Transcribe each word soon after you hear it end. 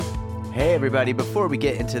Hey everybody, before we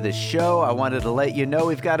get into the show, I wanted to let you know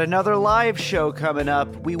we've got another live show coming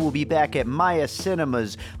up. We will be back at Maya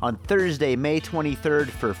Cinemas on Thursday, May 23rd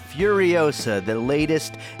for Furiosa, the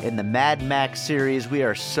latest in the Mad Max series. We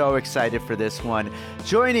are so excited for this one.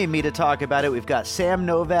 Joining me to talk about it, we've got Sam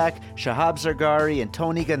Novak, Shahab Zargari, and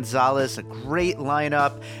Tony Gonzalez. A great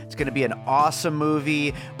lineup. It's going to be an awesome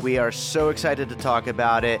movie. We are so excited to talk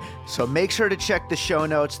about it. So make sure to check the show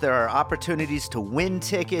notes. There are opportunities to win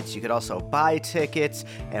tickets. You could also buy tickets,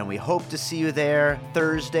 and we hope to see you there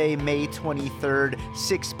Thursday, May 23rd,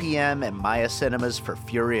 6 p.m. at Maya Cinemas for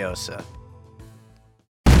Furiosa.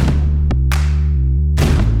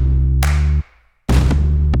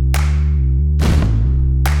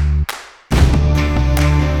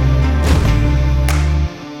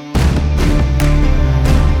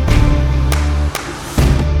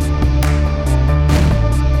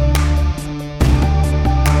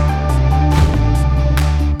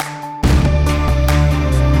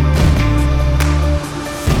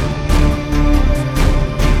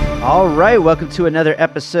 All right, welcome to another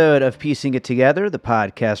episode of Piecing It Together, the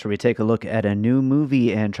podcast where we take a look at a new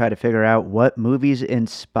movie and try to figure out what movies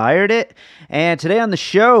inspired it. And today on the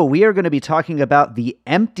show, we are going to be talking about The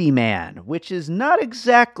Empty Man, which is not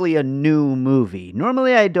exactly a new movie.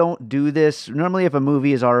 Normally, I don't do this. Normally, if a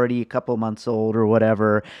movie is already a couple months old or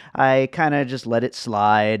whatever, I kind of just let it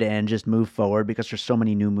slide and just move forward because there's so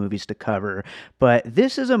many new movies to cover. But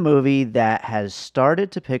this is a movie that has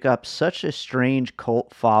started to pick up such a strange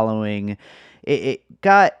cult following. It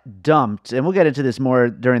got dumped, and we'll get into this more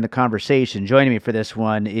during the conversation. Joining me for this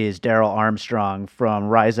one is Daryl Armstrong from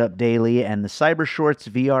Rise Up Daily and the Cyber Shorts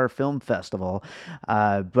VR Film Festival.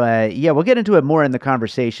 But yeah, we'll get into it more in the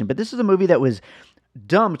conversation. But this is a movie that was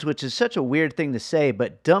dumped, which is such a weird thing to say,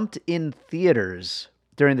 but dumped in theaters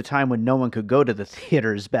during the time when no one could go to the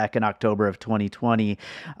theaters back in October of 2020.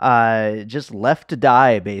 Just left to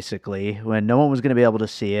die, basically, when no one was going to be able to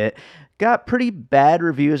see it. Got pretty bad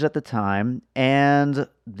reviews at the time, and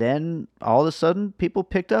then all of a sudden people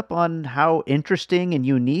picked up on how interesting and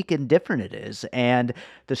unique and different it is, and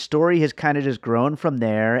the story has kind of just grown from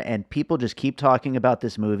there, and people just keep talking about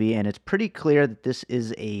this movie, and it's pretty clear that this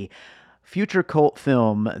is a future cult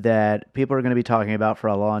film that people are going to be talking about for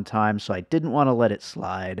a long time, so I didn't want to let it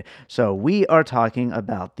slide. So we are talking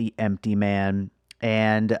about The Empty Man,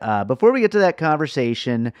 and before we get to that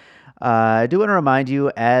conversation, I do want to remind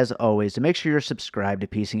you, as always, to make sure you're subscribed to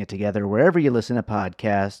Piecing It Together wherever you listen to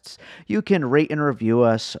podcasts. You can rate and review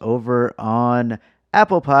us over on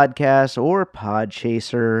Apple Podcasts or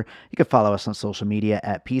Podchaser. You can follow us on social media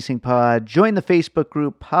at Piecing Pod. Join the Facebook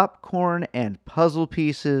group Popcorn and Puzzle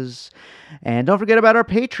Pieces. And don't forget about our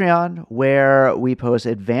Patreon, where we post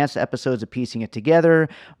advanced episodes of Piecing It Together,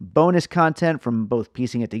 bonus content from both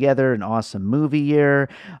Piecing It Together and Awesome Movie Year,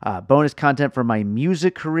 bonus content from my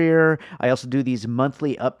music career. I also do these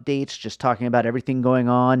monthly updates just talking about everything going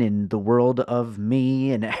on in the world of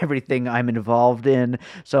me and everything I'm involved in.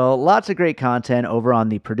 So lots of great content over on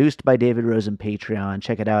the Produced by David Rosen Patreon.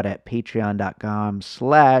 Check it out at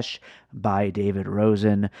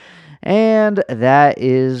patreon.com/bydavidrosen. And that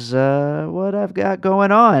is what I've got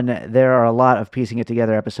going on. There are a lot of Piecing It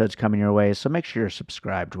Together episodes coming your way, so make sure you're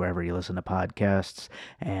subscribed wherever you listen to podcasts.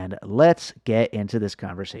 And let's get into this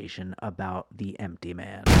conversation about The Empty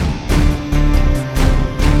Man.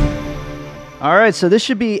 All right, so this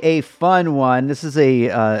should be a fun one. This is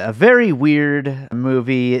a very weird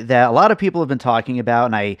movie that a lot of people have been talking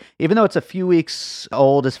about, and even though it's a few weeks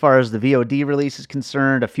old as far as the VOD release is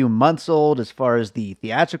concerned, a few months old as far as the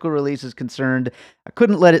theatrical release is concerned, I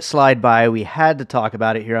couldn't let it slide by. We had to talk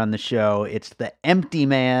about it here on the show. It's The Empty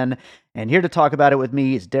Man, and here to talk about it with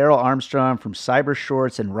me is Daryl Armstrong from Cyber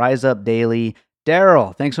Shorts and Rise Up Daily.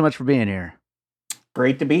 Daryl, thanks so much for being here.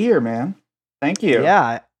 Great to be here, man. Thank you.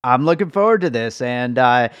 Yeah, I'm looking forward to this. And,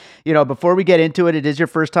 before we get into it, it is your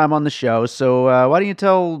first time on the show. So why don't you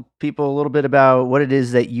tell people a little bit about what it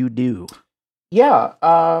is that you do? Yeah.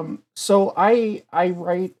 So I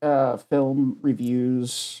write film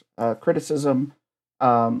reviews, criticism,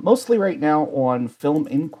 mostly right now on Film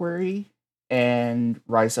Inquiry and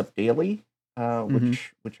Rise Up Daily,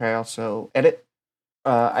 which I also edit.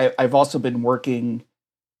 I've also been working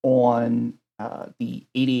on the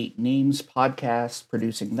 88 Names podcast,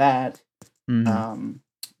 producing that.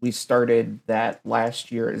 We started that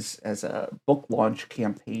last year as a book launch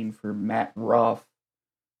campaign for Matt Ruff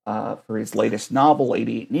for his latest novel,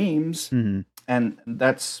 88 Names. And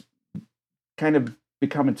that's kind of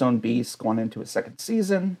become its own beast, going into a second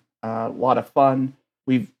season. A lot of fun.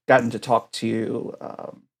 We've gotten to talk to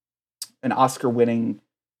an Oscar-winning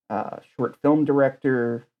short film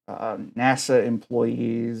director, NASA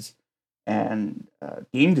employees, and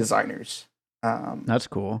game designers. That's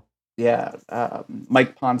cool. Yeah,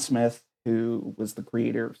 Mike Pondsmith, who was the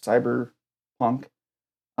creator of Cyberpunk,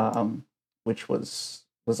 um, which was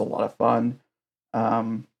a lot of fun.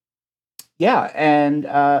 Um, yeah,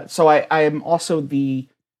 and so I am also the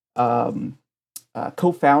um,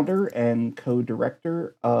 co-founder and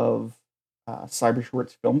co-director of Cyber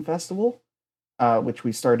Shorts Film Festival, which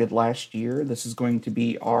we started last year. This is going to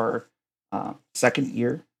be our second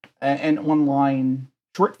year, an online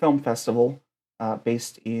short film festival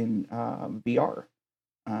based in VR,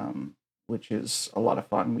 which is a lot of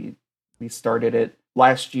fun. We started it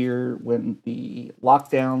last year when the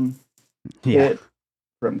lockdown Yeah. hit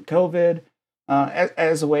from COVID,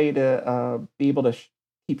 as a way to be able to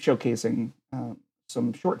keep showcasing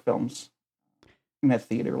some short films in a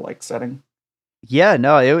theater like setting. Yeah,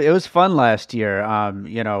 no, it was fun last year.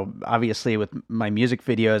 Obviously with my music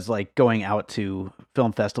videos, like going out to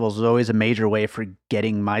film festivals was always a major way for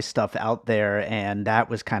getting my stuff out there, and that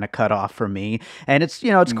was kind of cut off for me. And it's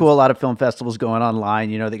Mm. cool. A lot of film festivals going online.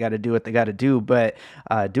 They got to do what they got to do, but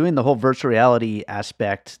doing the whole virtual reality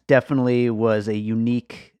aspect definitely was a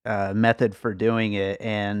unique method for doing it.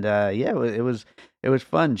 And yeah, it was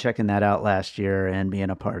fun checking that out last year and being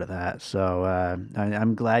a part of that. So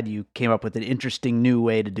I'm glad you came up with an interesting new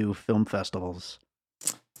way to do film festivals.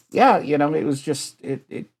 Yeah, it was just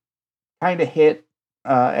it kind of hit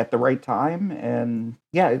at the right time, and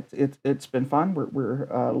yeah, it's been fun.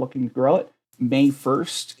 We're looking to grow it. May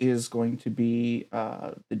 1st is going to be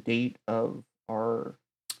the date of our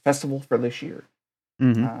festival for this year.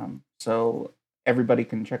 Hmm. So everybody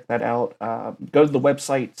can check that out. Go to the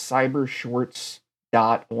website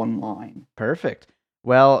cybershorts.online. Perfect.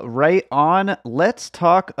 Well, right on. Let's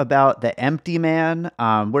talk about The Empty Man.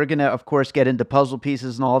 We're going to, of course, get into puzzle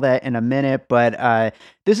pieces and all that in a minute, but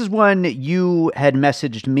this is one you had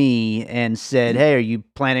messaged me and said, Mhm. hey, are you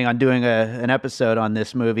planning on doing an episode on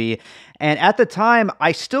this movie? And at the time,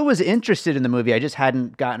 I still was interested in the movie. I just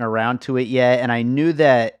hadn't gotten around to it yet, and I knew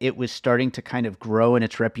that it was starting to kind of grow in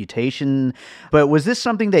its reputation. But was this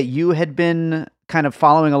something that you had been kind of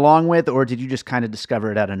following along with, or did you just kind of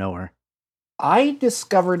discover it out of nowhere? I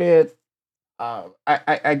discovered it.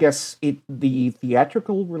 I guess the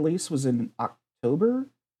theatrical release was in October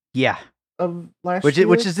Yeah. of Which last is,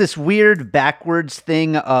 which year. is this weird backwards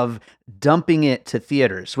thing of dumping it to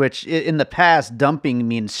theaters, which in the past dumping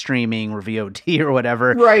means streaming or VOD or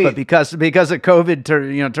whatever, but Right. because of COVID,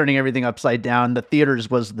 turning everything upside down, the theaters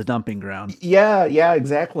was the dumping ground. Yeah, yeah,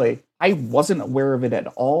 exactly. I wasn't aware of it at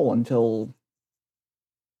all until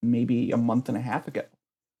maybe a month and a half ago.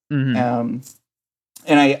 Hmm. Um,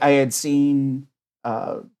 and I had seen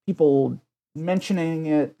people mentioning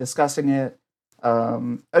it, discussing it.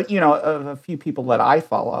 A few people that I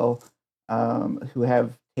follow who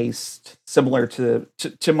have taste similar to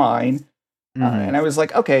mine, Hmm. and I was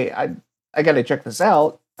like, okay, I got to check this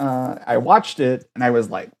out. I watched it, and I was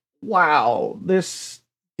like, wow, this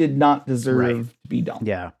did not Right. deserve to be done.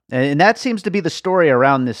 Yeah, and that seems to be the story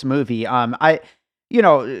around this movie.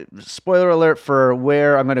 Spoiler alert for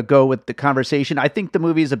where I'm going to go with the conversation. I think the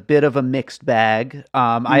movie is a bit of a mixed bag.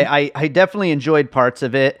 Mhm. I definitely enjoyed parts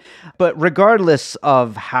of it, but regardless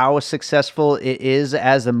of how successful it is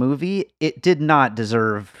as a movie, it did not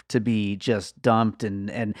deserve to be just dumped.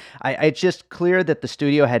 And it's just clear that the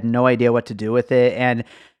studio had no idea what to do with it. And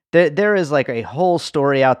there is like a whole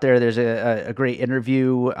story out there. There's a great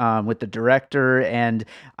interview with the director, and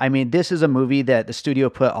I mean, this is a movie that the studio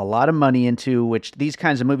put a lot of money into, which these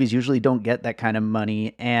kinds of movies usually don't get that kind of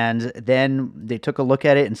money. And then they took a look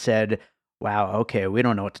at it and said, "Wow, okay, we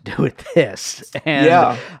don't know what to do with this." And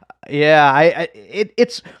Yeah, yeah,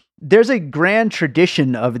 it's there's a grand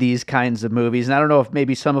tradition of these kinds of movies, and I don't know if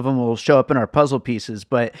maybe some of them will show up in our puzzle pieces,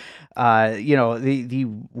 but the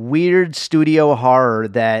weird studio horror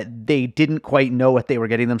that they didn't quite know what they were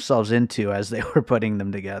getting themselves into as they were putting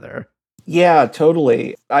them together. yeah,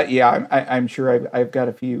 totally. Yeah, I'm sure I've got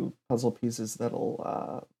a few puzzle pieces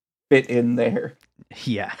that'll fit in there.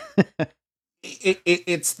 Yeah.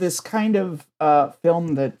 It's this kind of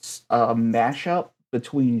film that's a mashup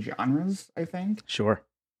between genres, I think. Sure.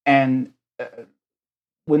 And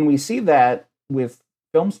when we see that with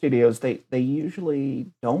film studios, they usually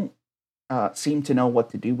don't seem to know what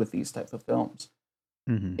to do with these type of films.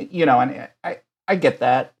 Hmm. And I get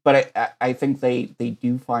that, but I think they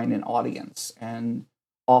do find an audience, and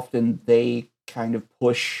often they kind of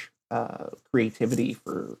push creativity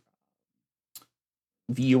for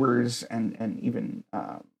viewers and even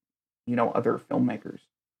other filmmakers.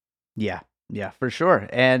 Yeah, yeah, for sure.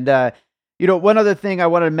 And One other thing I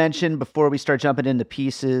want to mention before we start jumping into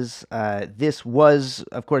pieces, this was,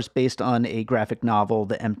 of course, based on a graphic novel,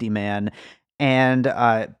 The Empty Man. And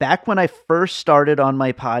back when I first started on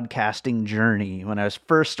my podcasting journey, when I was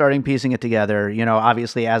first starting piecing it together,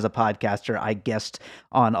 obviously as a podcaster, I guessed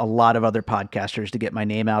on a lot of other podcasters to get my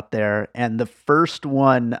name out there. And the first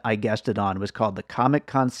one I guested on was called The Comic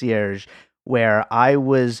Concierge, where I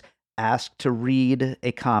was asked to read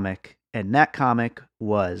a comic, and that comic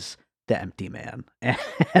was The Empty Man.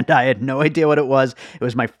 And I had no idea what it was. It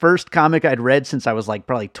was my first comic I'd read since I was like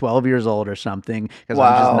probably 12 years old or something, because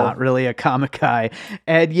I'm just not really a comic guy.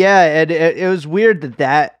 And yeah, it was weird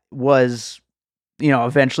that was,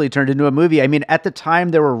 eventually turned into a movie. I mean, at the time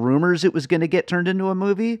there were rumors it was going to get turned into a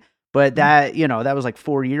movie, but that was like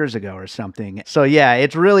 4 years ago or something. So yeah,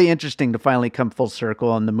 it's really interesting to finally come full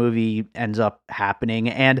circle and the movie ends up happening.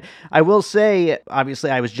 And I will say,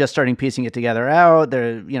 obviously I was just starting piecing it together out.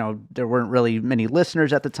 There weren't really many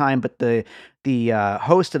listeners at the time, but the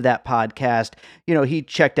host of that podcast, he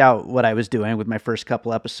checked out what I was doing with my first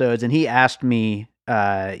couple episodes, and he asked me,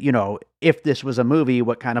 if this was a movie,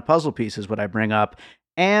 what kind of puzzle pieces would I bring up?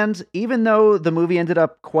 And even though the movie ended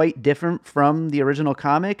up quite different from the original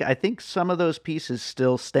comic, I think some of those pieces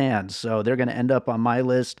still stand. So they're going to end up on my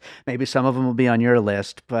list. Maybe some of them will be on your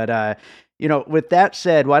list. But, with that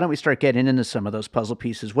said, why don't we start getting into some of those puzzle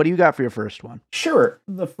pieces? What do you got for your first one? Sure.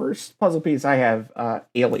 The first puzzle piece I have,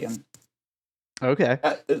 Alien. Okay.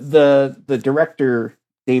 The director,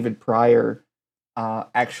 David Pryor,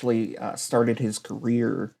 actually started his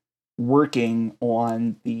career working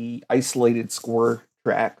on the isolated score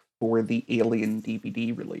track for the Alien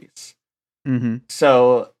DVD release. Mm-hmm.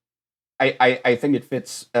 So I think it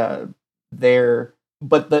fits there.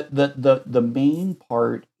 But the main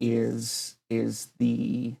part is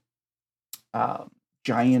the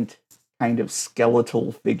giant kind of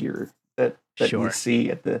skeletal figure that Sure. you see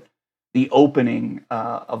at the opening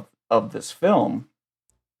of this film.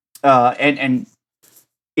 And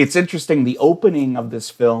it's interesting, the opening of this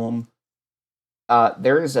film,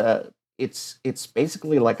 it's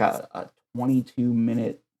basically like a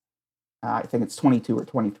 22-minute, I think it's 22 or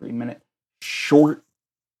 23-minute short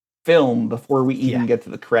film before we even get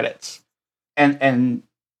to the credits. And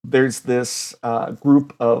there's this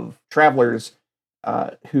group of travelers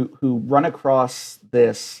who run across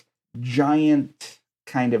this giant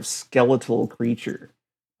kind of skeletal creature.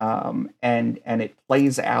 And it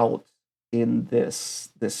plays out in this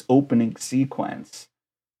opening sequence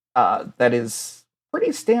that is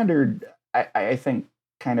pretty standard, I think,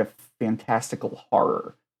 kind of fantastical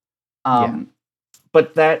horror.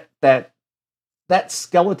 But that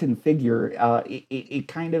skeleton figure, it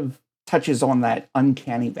kind of touches on that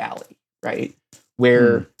uncanny valley, right?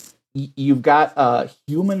 Where you've got a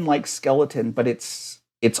human-like skeleton, but it's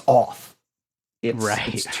off.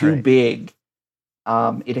 It's too big.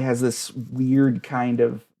 It has this weird kind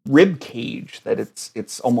of rib cage that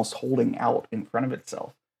it's almost holding out in front of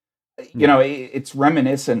itself. It's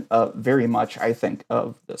reminiscent of very much, I think,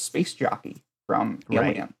 of the space jockey from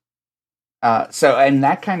Alien. And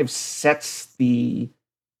that kind of sets the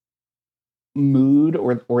mood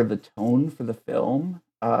or the tone for the film.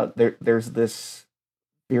 There's this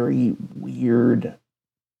very weird,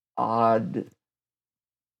 odd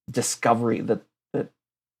discovery that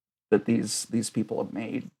these people have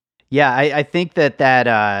made. Yeah, I think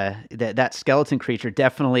that skeleton creature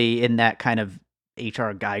definitely in that kind of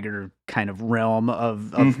H.R. Geiger kind of realm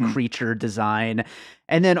of creature design.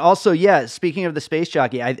 And then also, speaking of the space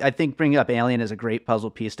jockey, I think bringing up Alien is a great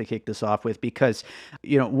puzzle piece to kick this off with, because,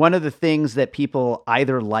 one of the things that people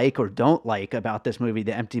either like or don't like about this movie,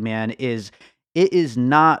 The Empty Man, is it is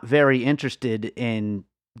not very interested in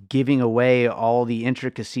giving away all the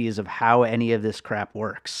intricacies of how any of this crap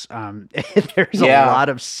works. There's a lot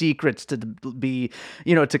of secrets to be,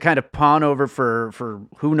 to kind of pawn over for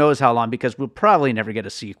who knows how long, because we'll probably never get a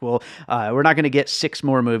sequel. We're not going to get 6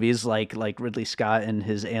 more movies like Ridley Scott and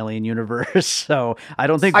his Alien universe. So I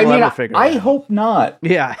don't think we'll ever figure it out. I hope not.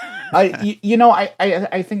 Yeah.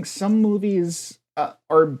 I think some movies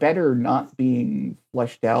are better not being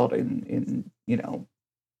fleshed out in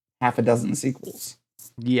half a dozen sequels.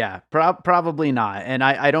 Yeah, probably not. And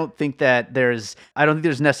I don't think there's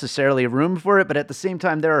necessarily room for it, but at the same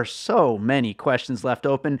time, there are so many questions left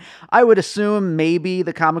open. I would assume maybe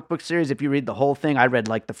the comic book series, if you read the whole thing, I read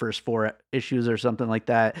like the first 4 issues or something like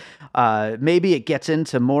that. Maybe it gets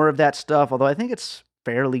into more of that stuff, although I think it's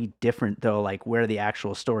fairly different though, like where the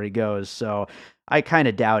actual story goes. So I kind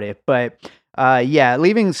of doubt it. But Yeah,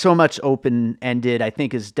 leaving so much open ended, I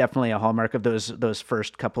think, is definitely a hallmark of those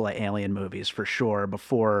first couple of Alien movies for sure.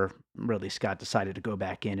 Before Ridley Scott decided to go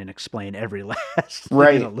back in and explain every last thing in a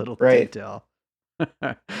Right, little right. detail.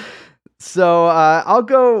 So I'll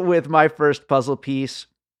go with my first puzzle piece,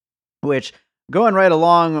 which going right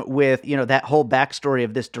along with that whole backstory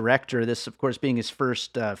of this director, this of course being his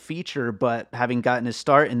first feature, but having gotten his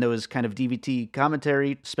start in those kind of DVD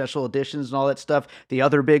commentary special editions and all that stuff. The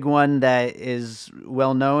other big one that is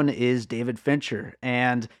well known is David Fincher,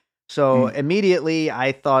 and so Mm, immediately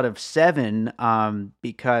I thought of Seven,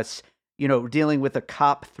 because dealing with a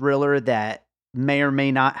cop thriller that may or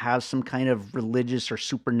may not have some kind of religious or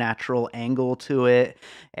supernatural angle to it,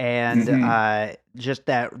 and hmm just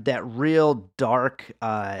that real dark,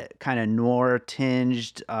 kind of noir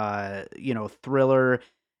tinged, thriller,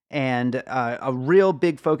 and a real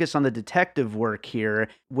big focus on the detective work here.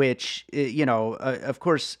 Which of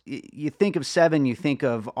course, you think of Seven, you think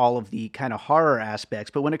of all of the kind of horror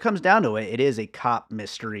aspects, but when it comes down to it, it is a cop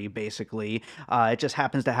mystery basically. It just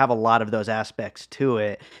happens to have a lot of those aspects to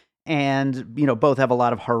it, and both have a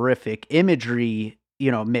lot of horrific imagery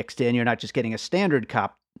mixed in. You're not just getting a standard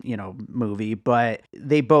cop movie, but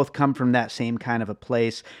they both come from that same kind of a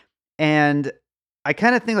place. And I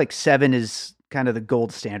kind of think like Seven is kind of the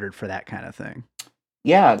gold standard for that kind of thing.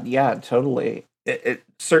 Yeah, yeah, totally. It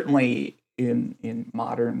certainly in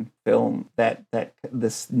modern film that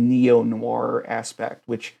this neo noir aspect,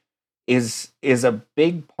 which is a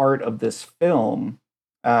big part of this film,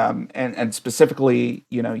 and specifically,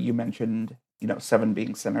 you mentioned Seven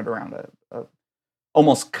being centered around a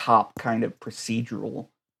almost cop kind of procedural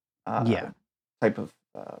uh, Yeah. type of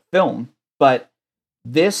film, but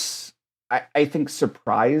this I think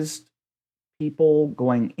surprised people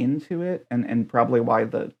going into it, and probably why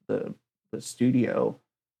the studio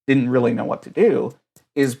didn't really know what to do,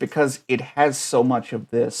 is because it has so much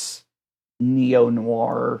of this neo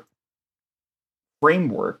noir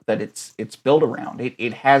framework that it's built around.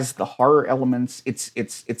 It has the horror elements. It's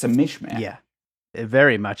a mishmash. Yeah. It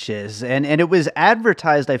very much is. And it was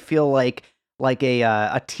advertised, I feel like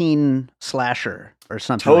a teen slasher or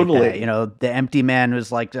something like that. Totally. The Empty Man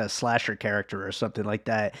was like a slasher character or something like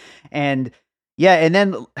that. And yeah, and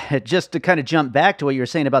then just to kind of jump back to what you were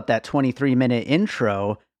saying about that 23-minute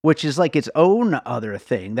intro, which is like its own other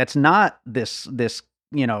thing. That's not this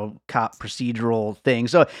cop procedural thing.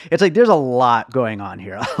 So it's like there's a lot going on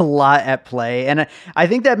here, a lot at play. And I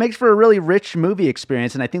think that makes for a really rich movie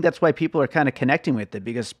experience. And I think that's why people are kind of connecting with it,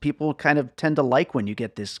 because people kind of tend to like when you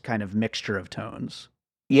get this kind of mixture of tones.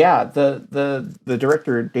 Yeah, the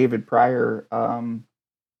director David Pryor,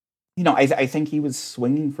 I think he was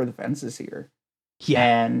swinging for the fences here,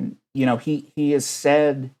 Yeah. and he has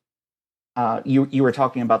said, you were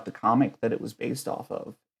talking about the comic that it was based off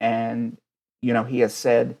of, and he has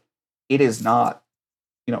said it is not,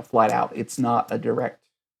 flat out, it's not a direct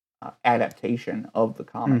adaptation of the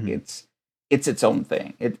comic. Hmm. It's its own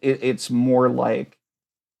thing. It's more like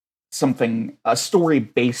a story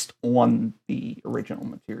based on the original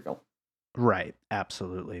material. Right.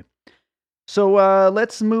 Absolutely. So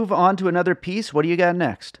let's move on to another piece. What do you got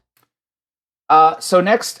next? So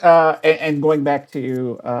next, and going back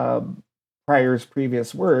to Pryor's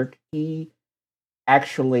previous work, he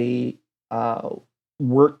actually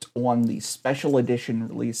worked on the special edition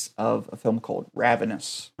release of a film called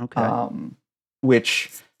Ravenous, Okay.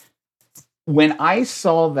 which when I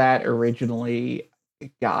saw that originally,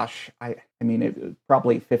 gosh, I mean it was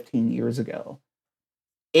probably 15 years ago.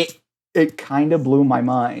 It kind of blew my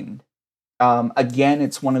mind. Again,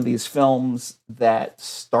 it's one of these films that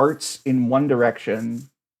starts in one direction,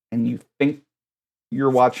 and you think you're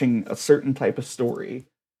watching a certain type of story,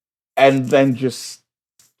 and then just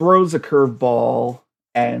throws a curveball,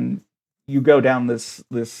 and you go down this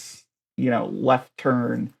left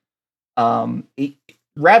turn.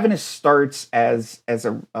 Ravenous starts as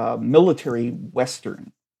a military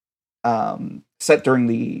western, set during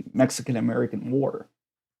the Mexican American War,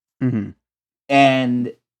 Hmm.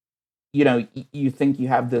 and you think you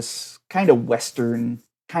have this kind of western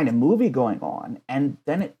kind of movie going on, and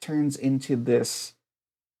then it turns into this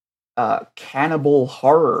cannibal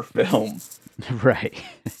horror film, Right.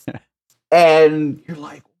 and you're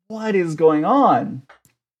like, what is going on?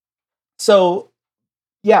 So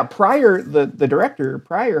yeah, Pryor, the director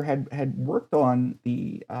Pryor, had worked on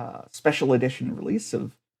the special edition release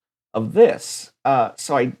of this.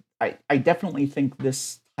 So I definitely think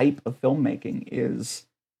this type of filmmaking is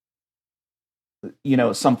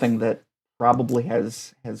something that probably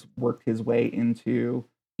has worked his way into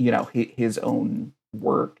his own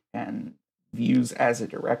work and views as a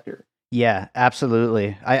director. Yeah,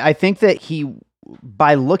 absolutely. I think that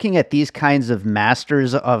by looking at these kinds of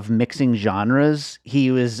masters of mixing genres,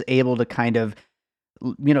 he was able to kind of,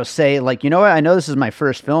 say like, you know what, I know this is my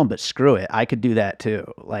first film, but screw it, I could do that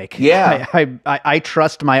too. Like, Yeah, I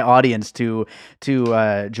trust my audience to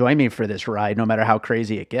join me for this ride, no matter how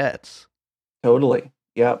crazy it gets. totally.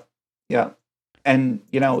 Yep. Yep. And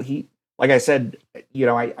he, like I said,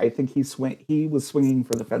 I think he was swinging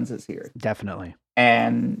for the fences here. Definitely.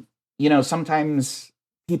 And sometimes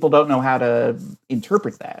people don't know how to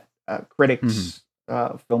interpret that. Hmm. Critics,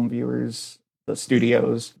 film viewers, the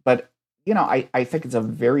studios, but I think it's a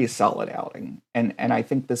very solid outing, and I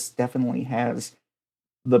think this definitely has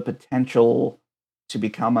the potential to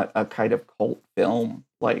become a kind of cult film,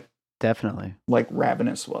 Definitely. like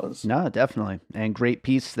Ravenous was. No, definitely. And great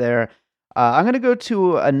piece there. I'm going to go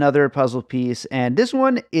to another puzzle piece, and this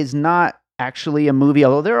one is not actually a movie,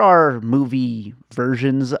 although there are movie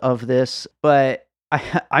versions of this. But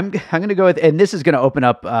I'm going to go with, and this is going to open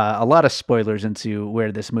up a lot of spoilers into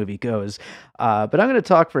where this movie goes. But I'm going to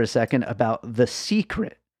talk for a second about The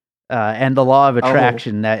Secret. And the law of Oh,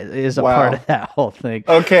 attraction that is a part wow. of that whole thing.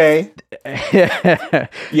 Okay. Yeah,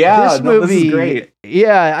 This no, this is movie, great.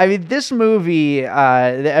 yeah, I mean, this movie,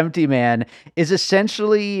 The Empty Man, is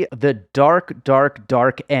essentially the dark, dark,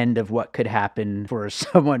 dark end of what could happen for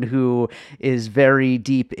someone who is very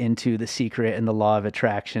deep into The Secret and the law of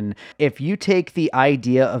attraction. If you take the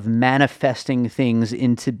idea of manifesting things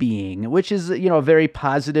into being, which is, a very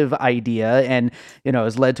positive idea and,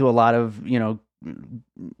 has led to a lot of,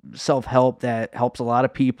 self-help that helps a lot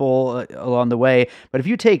of people along the way. But if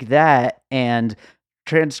you take that and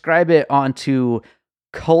transcribe it onto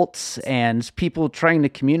cults and people trying to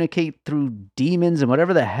communicate through demons and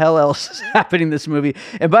whatever the hell else is happening in this movie.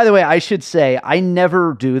 And by the way, I should say I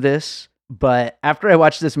never do this, but after I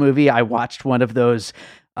watched this movie, I watched one of those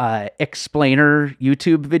explainer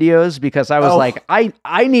YouTube videos because I was Oh, like,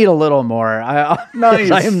 I need a little more. I am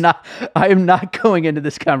nice. not going into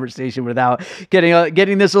this conversation without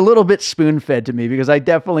getting this a little bit spoon fed to me because I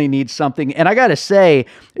definitely need something. And I gotta say,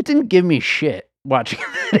 it didn't give me shit watching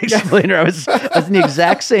that explainer. I was in the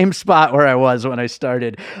exact same spot where I was when I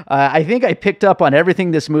started. I think I picked up on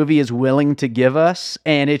everything this movie is willing to give us,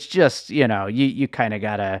 and it's just you kind of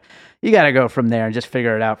gotta go from there and just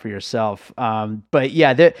figure it out for yourself. But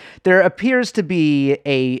yeah, there appears to be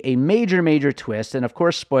a major twist, and of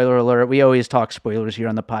course, spoiler alert. We always talk spoilers here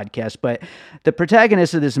on the podcast, but the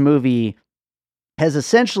protagonist of this movie has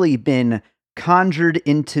essentially been conjured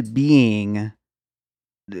into being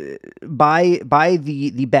by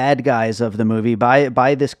the bad guys of the movie,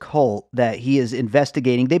 by this cult that he is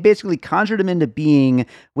investigating. They basically conjured him into being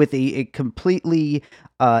with a completely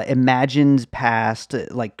imagined past,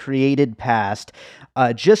 like created past,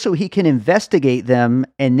 just so he can investigate them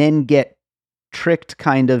and then get tricked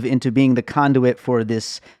kind of into being the conduit for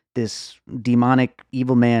this demonic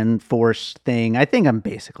evil man force thing. I think I'm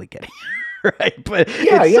basically getting right, but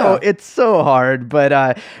Yeah, yeah. it's so hard.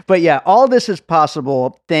 But yeah, all this is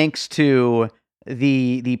possible thanks to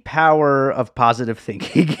the power of positive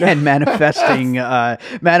thinking and manifesting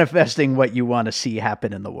what you want to see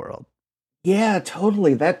happen in the world. Yeah,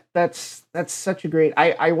 totally. That's such a great.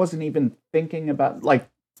 I wasn't even thinking about, like,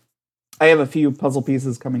 I have a few puzzle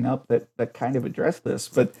pieces coming up that kind of address this,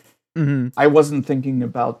 but Hmm. I wasn't thinking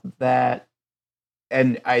about that,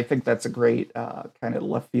 and I think that's a great kind of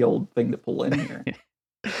left field thing to pull in here.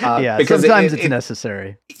 Yeah, Because sometimes it's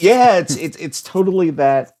necessary. yeah, it's totally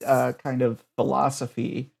that kind of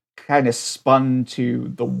philosophy kind of spun to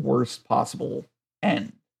the worst possible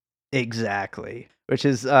end. Exactly. Which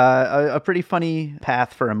is a pretty funny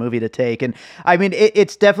path for a movie to take. And I mean,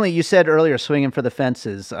 it's definitely, you said earlier, swinging for the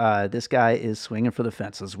fences. This guy is swinging for the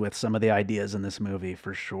fences with some of the ideas in this movie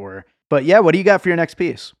for sure. But yeah, what do you got for your next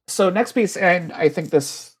piece? So next piece, and I think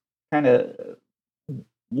this kind of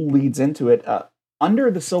leads into it, Under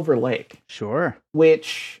the Silver Lake, Sure.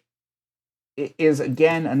 which is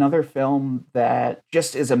again another film that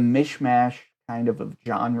just is a mishmash kind of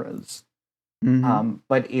genres. Hmm.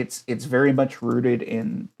 But it's very much rooted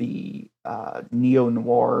in the neo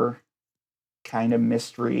noir kind of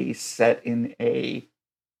mystery set in a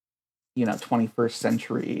 21st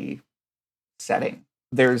century setting.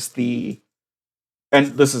 There's the and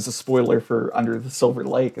this is a spoiler for Under the Silver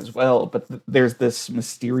Lake as well, but there's this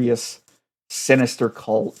mysterious, sinister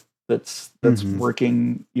cult that's Hmm.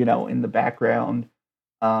 working, in the background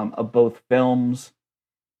of both films.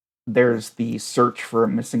 There's the search for a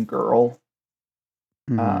missing girl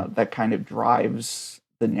Hmm. that kind of drives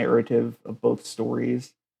the narrative of both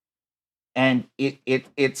stories, and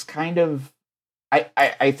it's kind of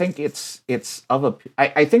I think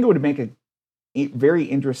I think it would make a very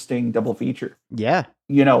interesting double feature. Yeah.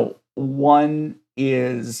 One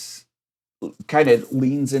is kind of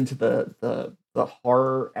leans into the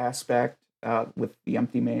horror aspect with The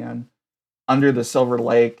Empty Man. Under the Silver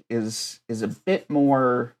Lake is a bit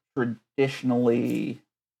more traditionally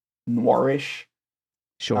noirish.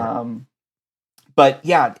 Sure. But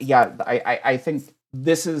yeah, I think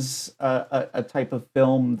this is a type of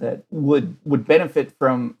film that would benefit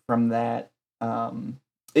from that.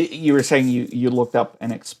 You were saying you looked up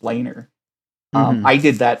an explainer. Mhm. I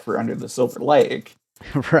did that for Under the Silver Lake,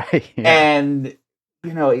 Right. Yeah. and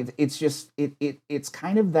it's just it's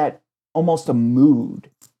kind of that almost a mood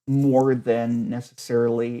more than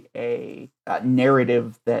necessarily a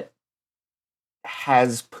narrative that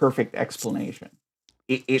has perfect explanation.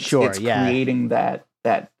 Sure. It's Yeah. creating that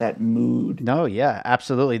mood. No, yeah,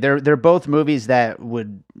 absolutely. They're both movies that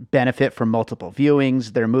would benefit from multiple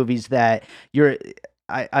viewings. They're movies that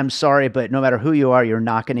I'm sorry, but no matter who you are, you're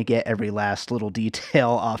not going to get every last little detail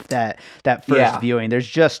off that first Yeah, viewing. There's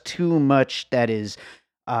just too much that is,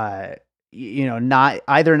 uh,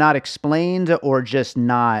 not explained or just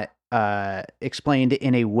not explained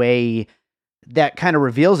in a way that kind of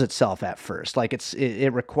reveals itself at first. Like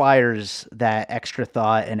it requires that extra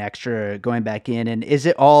thought and extra going back in. And is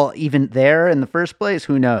it all even there in the first place?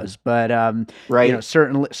 Who knows? But right.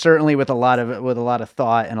 certainly with a lot of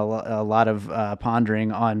thought and a lot of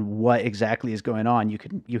pondering on what exactly is going on, you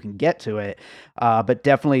can get to it. But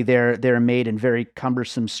definitely they're made in very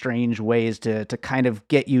cumbersome, strange ways to kind of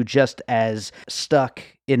get you just as stuck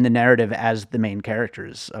in the narrative as the main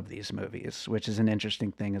characters of these movies, which is an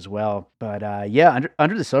interesting thing as well. But yeah,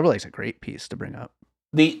 Under the Silver Lake's a great piece to bring up.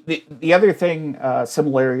 The other thing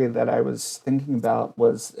similarity that I was thinking about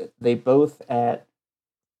was they both at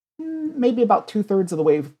maybe about 2/3 of the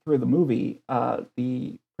way through the movie,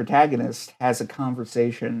 the protagonist has a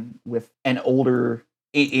conversation with an older,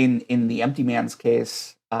 in the Empty Man's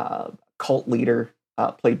case, cult leader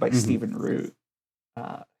played by Hmm. Stephen Root,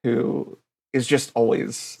 who is just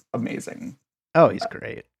always amazing. Oh, he's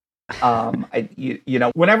great.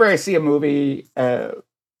 Whenever I see a movie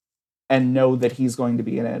and know that he's going to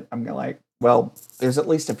be in it, I'm gonna like, well, there's at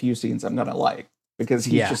least a few scenes I'm gonna like because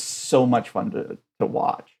he's Yeah. just so much fun to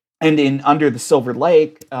watch. And in Under the Silver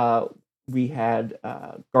Lake, we had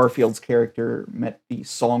Garfield's character met the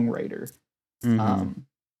songwriter. Hmm.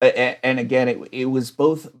 And again, it was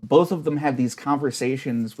both of them had these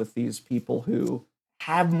conversations with these people who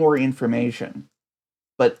have more information,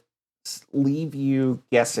 but leave you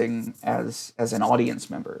guessing as an audience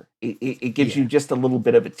member. It gives you Yeah. just a little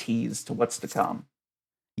bit of a tease to what's to come.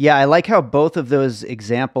 Yeah, I like how both of those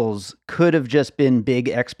examples could have just been big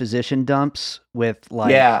exposition dumps with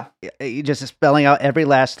like Yeah, just spelling out every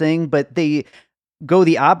last thing, but they go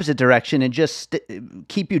the opposite direction and just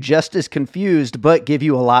keep you just as confused, but give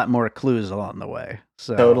you a lot more clues along the way.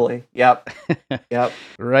 So, totally. Yep, yep.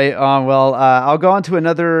 right on. Well, I'll go on to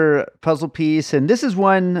another puzzle piece, and this is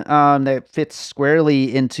one that fits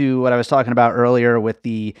squarely into what I was talking about earlier with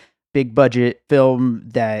the big budget film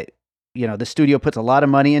that the studio puts a lot of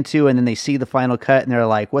money into, and then they see the final cut and they're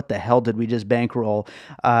like, "What the hell did we just bankroll?"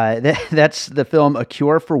 That's the film A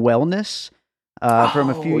Cure for Wellness from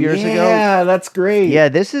a few Oh years ago. yeah, that's great. Yeah,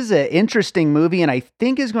 this is an interesting movie, and I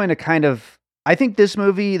think is going to kind of. I think this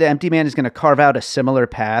movie, The Empty Man, is going to carve out a similar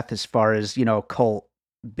path as far as cult,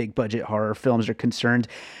 big budget horror films are concerned.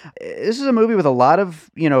 This is a movie with a lot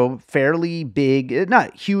of fairly big,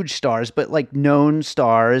 not huge stars, but like known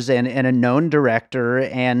stars and a known director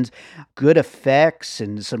and good effects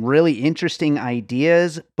and some really interesting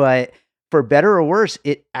ideas. But for better or worse,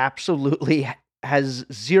 it absolutely has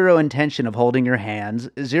zero intention of holding your hands,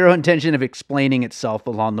 zero intention of explaining itself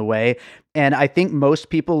along the way. And I think most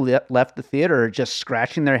people left the theater just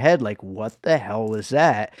scratching their head, like, what the hell was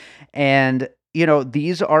that? And,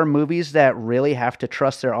 these are movies that really have to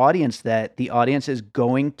trust their audience, that the audience is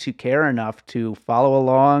going to care enough to follow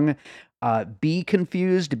along, be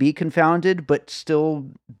confused, be confounded, but still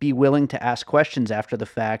be willing to ask questions after the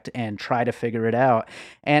fact and try to figure it out.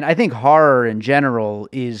 And I think horror in general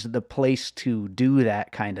is the place to do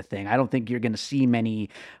that kind of thing. I don't think you're going to see many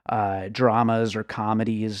dramas or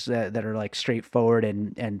comedies that are like straightforward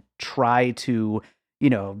and try to, you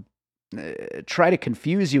know, try to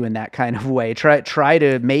confuse you in that kind of way. Try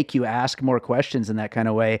to make you ask more questions in that kind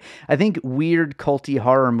of way. I think weird culty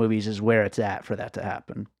horror movies is where it's at for that to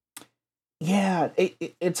happen. Yeah,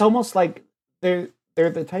 it's almost like they're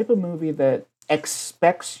the type of movie that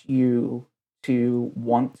expects you to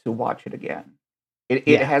want to watch it again. It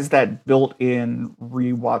Yeah. has that built-in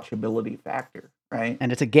rewatchability factor. right?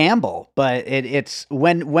 And it's a gamble, but it's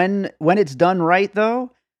when it's done right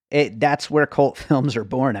though, that's where cult films are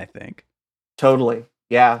born, I think. Totally.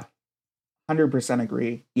 Yeah. 100%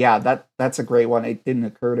 agree. Yeah, that's a great one. It didn't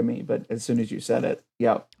occur to me, but as soon as you said it,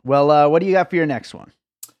 yeah. Well, what do you got for your next one?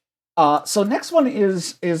 So next one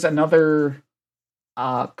is another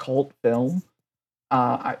cult film.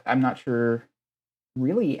 I'm not sure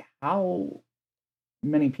really how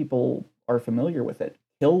many people are familiar with it.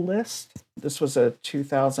 Kill List. This was a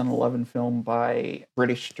 2011 film by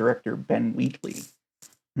British director Ben Wheatley,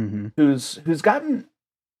 who's gotten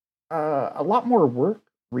a lot more work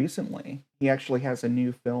recently. He actually has a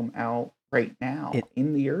new film out right now,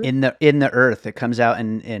 In the Earth. In the Earth. It comes out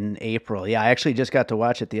in April. Yeah, I actually just got to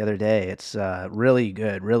watch it the other day. It's really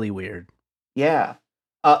good, really weird. Yeah.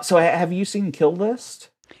 So have you seen Kill List?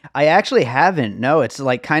 I actually haven't. No, it's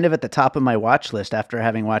like kind of at the top of my watch list after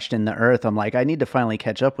having watched In the Earth. I'm like, I need to finally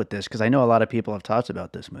catch up with this because I know a lot of people have talked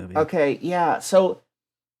about this movie. Okay, yeah. So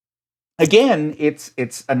again, it's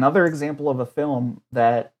another example of a film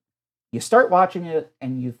that you start watching it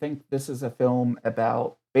and you think this is a film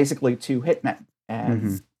about basically two hitmen,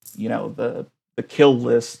 and you know the kill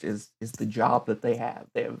list is the job that they have.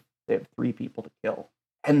 They have three people to kill,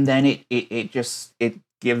 and then it throws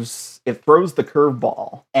the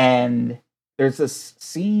curveball. And there's this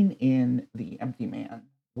scene in The Empty Man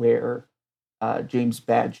where James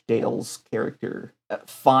Badge Dale's character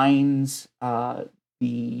finds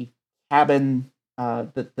the cabin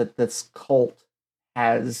that this cult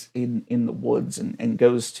has in the woods, and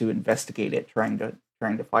goes to investigate it, trying to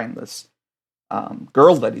find this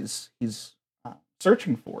girl that he's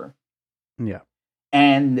searching for. Yeah.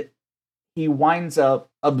 And he winds up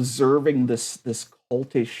observing this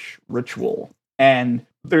cultish ritual, and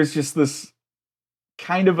there's just this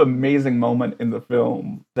kind of amazing moment in the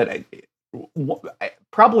film that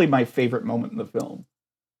probably my favorite moment in the film,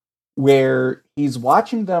 where he's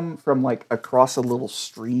watching them from like across a little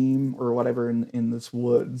stream or whatever in this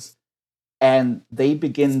woods, and they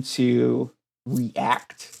begin to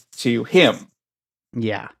react to him.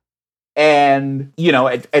 Yeah. And, you know,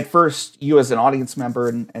 at first, you as an audience member,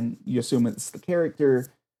 and you assume it's the character,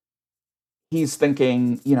 he's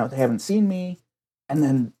thinking, you know, they haven't seen me. And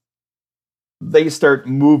then they start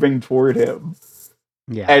moving toward him.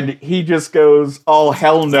 Yeah. And he just goes, "Oh,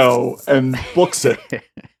 hell no," and books it.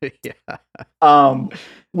 Yeah.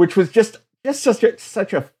 Which was just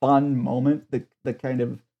such a fun moment that kind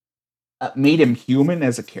of made him human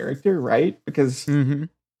as a character, right? Because,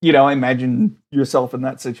 you know, imagine yourself in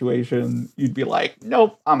that situation. You'd be like,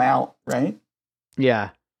 "Nope, I'm out," right? Yeah.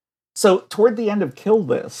 So toward the end of Kill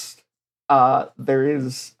List, there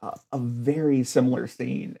is a very similar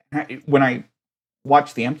scene. When I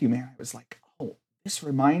watched The Empty Man, I was like, "Oh, this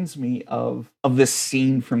reminds me of this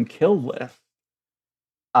scene from Kill List."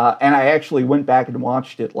 And I actually went back and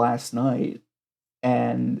watched it last night,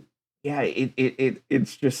 and yeah,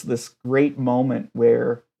 it's just this great moment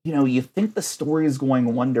where, you know, you think the story is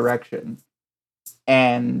going one direction,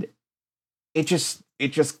 and it just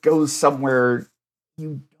goes somewhere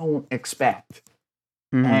you don't expect,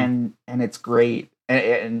 and it's great.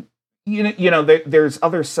 And you know, there's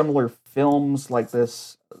other similar films like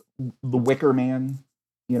this, The Wicker Man,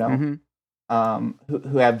 you know,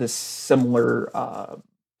 who have this similar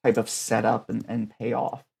type of setup and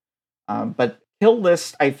payoff. But Kill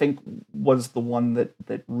List, I think, was the one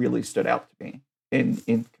that really stood out to me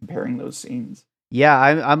in comparing those scenes. Yeah,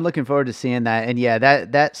 I'm looking forward to seeing that. And yeah,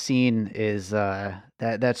 that scene is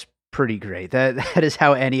that's pretty great. That is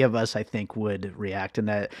how any of us, I think, would react in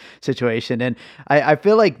that situation. And I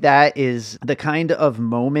feel like that is the kind of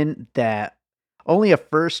moment that only a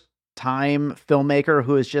first time filmmaker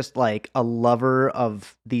who is just like a lover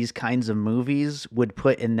of these kinds of movies would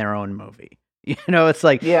put in their own movie. You know, it's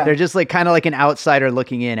like they're just like kind of like an outsider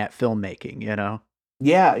looking in at filmmaking, you know?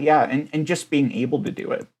 Yeah, and just being able to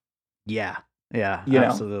do it. Yeah,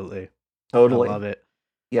 absolutely. Totally. I love it.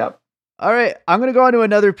 Yep. All right, I'm going to go on to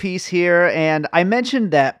another piece here, and I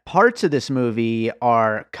mentioned that parts of this movie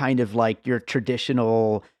are kind of like your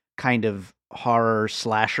traditional kind of horror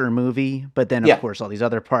slasher movie, but then of course all these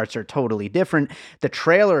other parts are totally different. The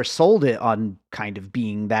trailer sold it on kind of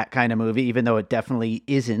being that kind of movie, even though it definitely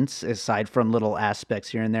isn't, aside from little aspects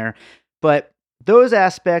here and there. But those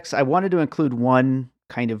aspects, I wanted to include one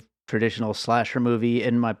kind of traditional slasher movie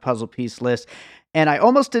in my puzzle piece list. And I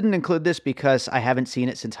almost didn't include this because I haven't seen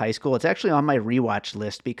it since high school. It's actually on my rewatch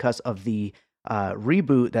list because of the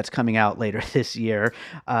reboot that's coming out later this year.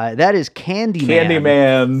 That is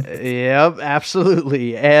Candyman. Candyman. Yep,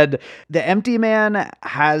 absolutely. And the Empty Man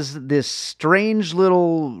has this strange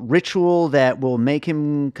little ritual that will make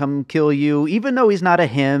him come kill you, even though he's not a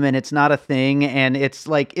him and it's not a thing. And it's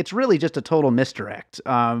like, it's really just a total misdirect.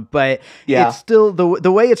 But Yeah. it's still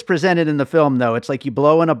the way it's presented in the film, though. It's like you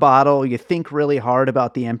blow in a bottle, you think really hard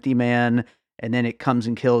about the Empty Man, and then it comes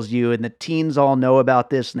and kills you. And the teens all know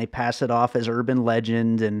about this and they pass it off as urban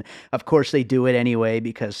legend. And of course they do it anyway,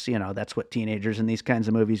 because, you know, that's what teenagers in these kinds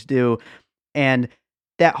of movies do. And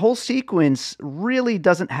that whole sequence really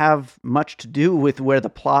doesn't have much to do with where the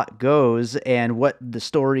plot goes and what the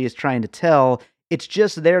story is trying to tell. It's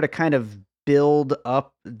just there to kind of build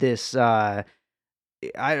up this, I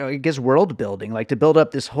guess world building, like to build up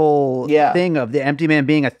this whole thing of the Empty Man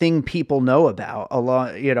being a thing people know about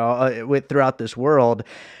along, you know, with throughout this world.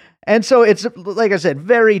 And so it's, like I said,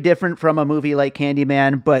 very different from a movie like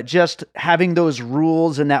Candyman, but just having those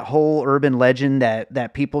rules and that whole urban legend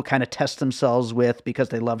that people kind of test themselves with because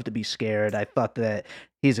they love to be scared. I thought that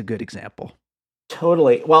he's a good example.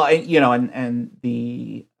 Totally. Well, you know, and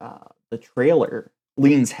the trailer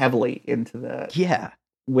leans heavily into that. Yeah.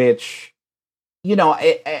 Which, you know,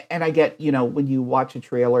 and I get, you know, when you watch a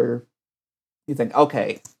trailer, you think,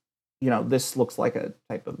 okay, you know, this looks like a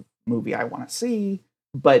type of movie I want to see,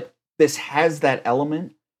 but this has that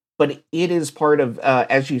element, but it is part of,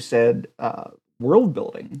 as you said, world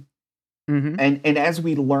building. Mm-hmm. And as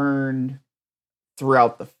we learned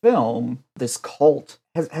throughout the film, this cult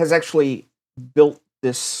has actually built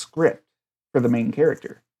this script for the main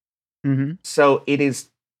character. Mm-hmm. So it is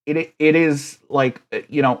like,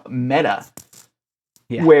 you know, meta.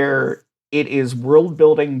 Yeah. Where it is world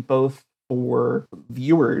building both for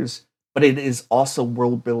viewers, but it is also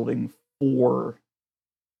world building for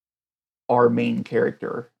our main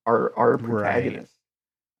character, our protagonist,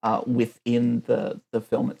 within the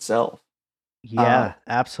film itself. Yeah,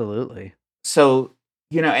 absolutely. So,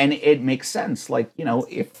 you know, and it makes sense. Like, you know,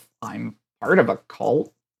 if I'm part of a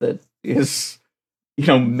cult that is, you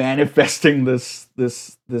know, manifesting this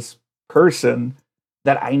person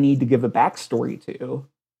that I need to give a backstory to,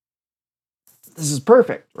 this is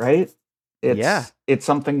perfect, right? It's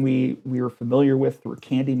something we were familiar with through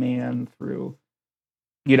Candyman, through,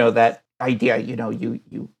 you know, that idea, you know,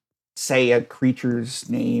 you say a creature's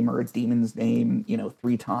name or a demon's name, you know,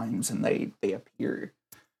 3 times and they appear.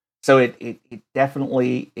 So it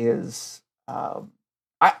definitely is,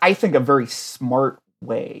 I think, a very smart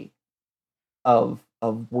way of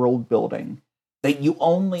world building that you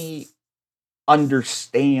only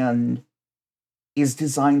understand is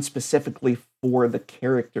designed specifically for the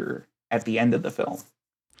character at the end of the film.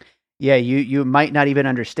 Yeah, you might not even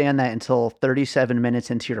understand that until 37 minutes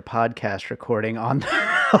into your podcast recording on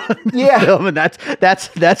the film, and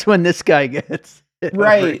that's when this guy gets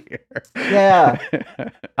right. Yeah,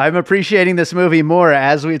 I'm appreciating this movie more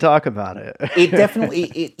as we talk about it. It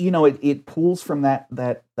definitely, you know, it pulls from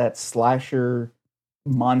that slasher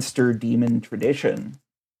monster demon tradition.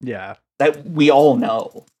 Yeah, that we all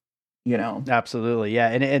know. You know, absolutely, yeah,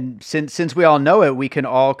 and since we all know it, we can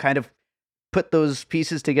all kind of put those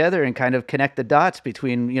pieces together and kind of connect the dots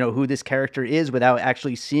between, you know, who this character is without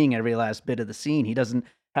actually seeing every last bit of the scene. He doesn't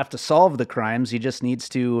have to solve the crimes; he just needs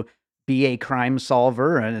to be a crime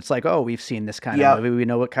solver. And it's like, oh, we've seen this kind of movie; we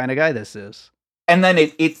know what kind of guy this is. And then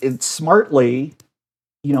it smartly,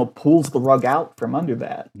 you know, pulls the rug out from under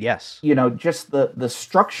that. Yes, you know, just the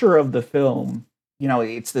structure of the film. You know,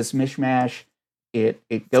 it's this mishmash.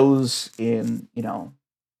 It goes in, you know,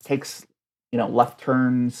 takes, you know, left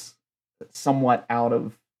turns somewhat out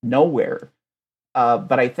of nowhere.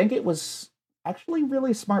 But I think it was actually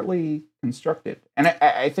really smartly constructed. And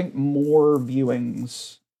I think more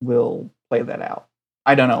viewings will play that out.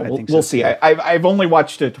 I don't know. We'll see. I've only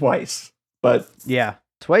watched it twice, but yeah.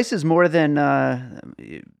 Twice is more than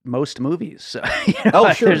most movies. So, you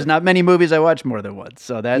know, sure. There's not many movies I watch more than once.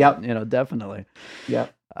 So that, you know, definitely. Yeah.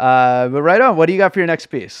 But right on. What do you got for your next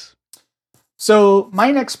piece? So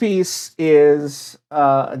my next piece is,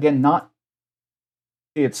 again,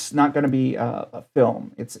 it's not going to be a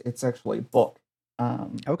film. It's actually a book.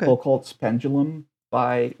 Okay. Foucault's Pendulum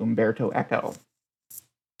by Umberto Eco.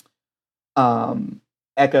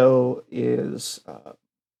 Eco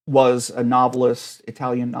was a novelist,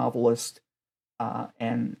 Italian novelist,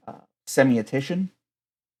 and semiotician.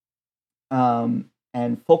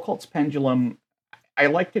 And Foucault's Pendulum, I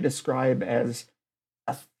like to describe as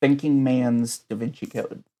a thinking man's Da Vinci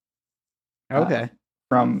Code. Okay.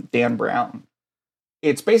 From Dan Brown.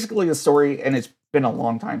 It's basically a story, and it's been a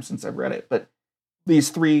long time since I've read it, but these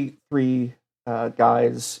three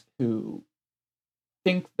guys who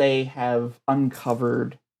think they have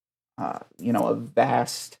uncovered, a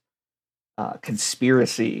vast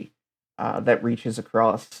conspiracy that reaches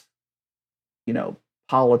across, you know,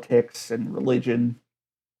 politics and religion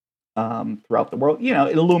throughout the world.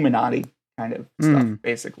 Illuminati kind of stuff, Mhm.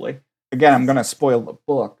 basically. Again, I'm going to spoil the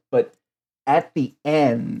book, but at the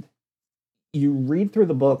end, you read through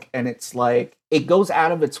the book and it's like it goes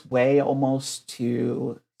out of its way almost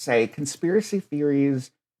to say conspiracy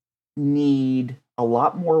theories need a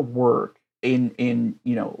lot more work in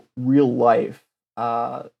real life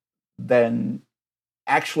uh, than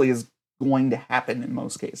actually is going to happen in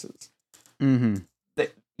most cases. Mhm.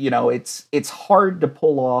 That it's hard to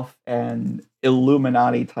pull off an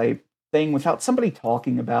Illuminati type thing without somebody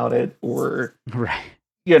talking about it, or Right.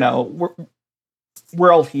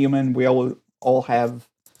 we're all human. We all have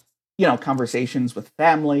conversations with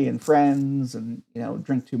family and friends, and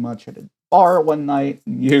drink too much at a bar one night,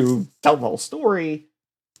 and you tell the whole story.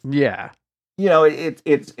 Yeah.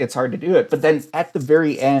 It's hard to do it. But then at the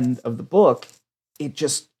very end of the book,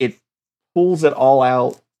 it pulls it all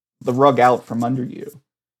out, the rug out from under you.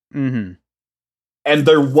 Mhm. And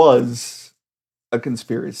there was a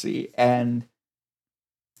conspiracy, and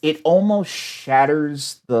it almost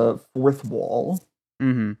shatters the fourth wall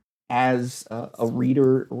Mhm. as a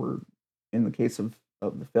reader, or in the case of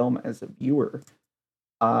the film, as a viewer.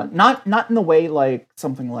 Not in the way like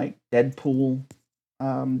something like Deadpool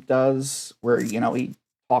does, where he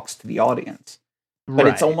talks to the audience, but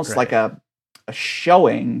it's Right, almost like right. a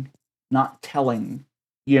showing, not telling.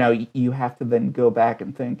 You have to then go back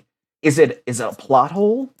and think: is it a plot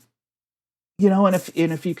hole? In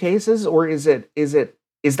a few cases, or is that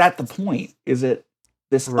the point? Is it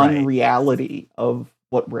this Right. unreality of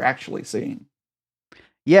what we're actually seeing?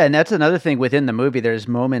 Yeah, and that's another thing within the movie, there's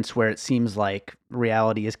moments where it seems like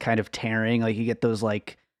reality is kind of tearing, like, you get those,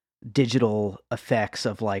 like, digital effects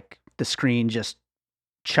of, like, the screen just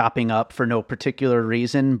chopping up for no particular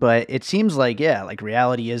reason, but it seems like, yeah, like,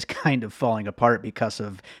 reality is kind of falling apart because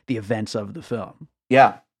of the events of the film.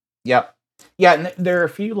 Yeah, yeah, yeah. And there are a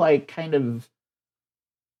few like kind of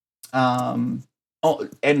and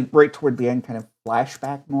right toward the end, kind of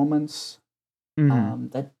flashback moments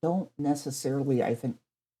Mhm. that don't necessarily, I think,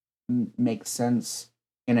 make sense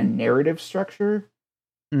in a narrative structure,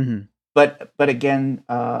 Mhm. but again,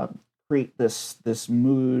 create this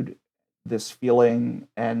mood, this feeling,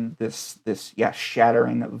 and this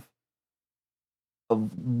shattering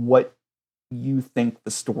of what you think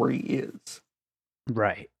the story is.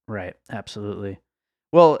 Right, right, absolutely.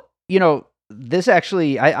 Well, this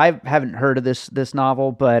actually I haven't heard of this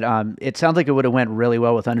novel, but, it sounds like it would've went really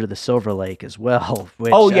well with Under the Silver Lake as well,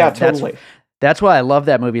 Oh which, yeah, that's totally. why I love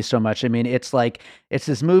that movie so much. I mean, it's like it's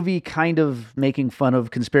this movie kind of making fun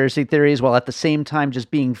of conspiracy theories while at the same time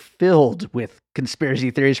just being filled with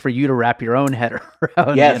conspiracy theories for you to wrap your own head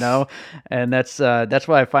around, you Yes. know? And that's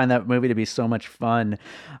why I find that movie to be so much fun.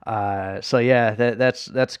 So yeah,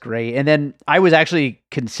 that's great. And then I was actually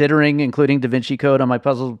considering including Da Vinci Code on my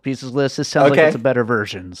puzzle pieces list. This sounds like it's a Okay. better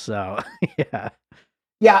version. So yeah.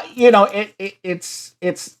 Yeah, it's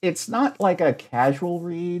not like a casual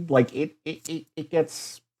read. Like it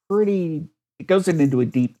gets pretty. It goes into a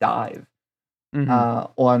deep dive Hmm.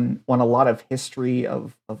 on a lot of history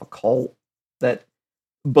of a cult that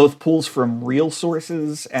both pulls from real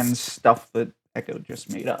sources and stuff that Echo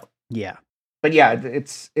just made up. Yeah. But yeah,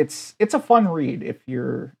 it's a fun read if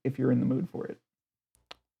you're in the mood for it.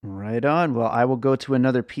 Right on. Well, I will go to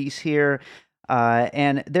another piece here.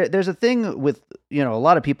 And there's a thing with, a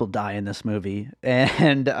lot of people die in this movie,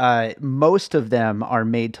 and most of them are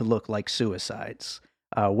made to look like suicides.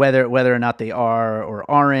 Whether or not they are or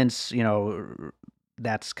aren't,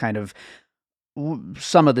 that's kind of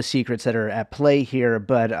some of the secrets that are at play here.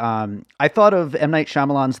 But I thought of M. Night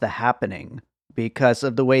Shyamalan's The Happening because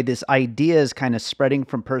of the way this idea is kind of spreading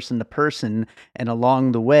from person to person. And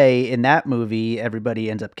along the way in that movie, everybody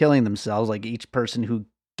ends up killing themselves. Like each person who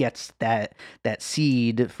gets that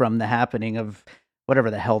seed from the happening of whatever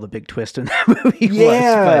the hell the big twist in that movie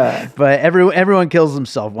was. But Yeah. everyone kills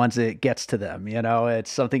themselves once it gets to them. It's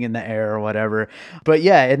something in the air or whatever. But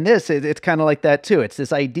yeah, in this, it's kind of like that too. It's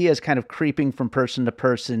this idea is kind of creeping from person to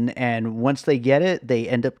person, and once they get it, they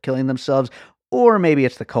end up killing themselves, or maybe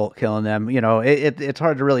it's the cult killing them. It's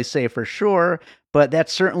hard to really say for sure, but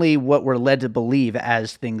that's certainly what we're led to believe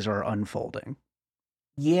as things are unfolding.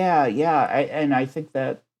 Yeah, yeah, and I think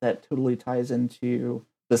that totally ties into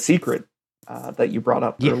The Secret, that you brought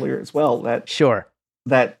up Yeah, earlier as well, sure.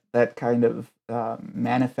 that kind of,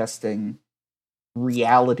 manifesting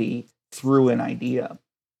reality through an idea,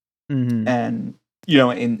 Hmm. and,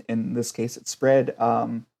 in this case, it spread,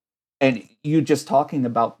 And you just talking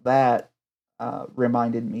about that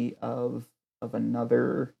reminded me of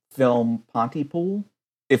another film, Pontypool.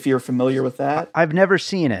 If you're familiar with that, I've never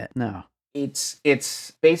seen it. No.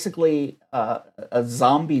 it's basically a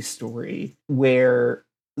zombie story where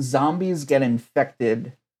zombies get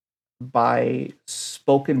infected by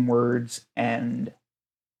spoken words and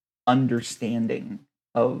understanding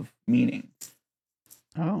of meaning.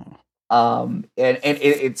 Oh.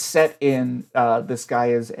 It's set in this guy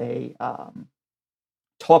is a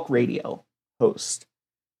talk radio host,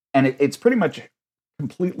 and it's pretty much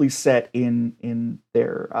completely set in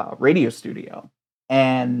their radio studio.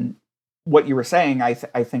 And what you were saying, I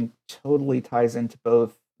think totally ties into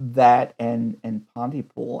both that and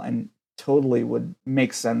Pontypool, and totally would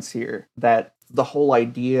make sense here. That the whole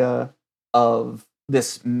idea of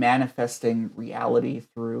this manifesting reality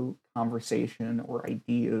through conversation or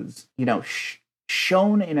ideas,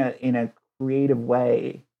 shown in a creative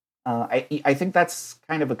way. I think that's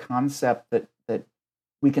kind of a concept that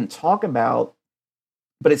we can talk about,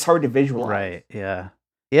 but it's hard to visualize. Right. Yeah.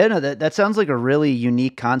 Yeah. No, that sounds like a really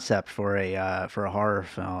unique concept for a horror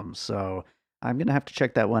film. So I'm gonna have to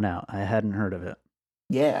check that one out. I hadn't heard of it.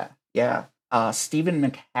 Yeah, yeah. Stephen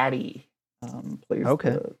McHattie plays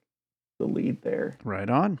Okay. the lead there. Right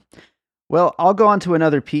on. Well, I'll go on to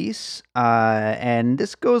another piece, and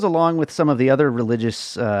this goes along with some of the other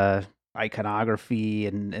religious iconography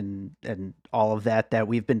and all of that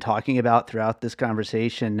we've been talking about throughout this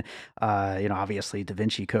conversation. Obviously, Da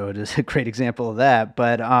Vinci Code is a great example of that.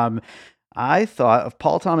 But I thought of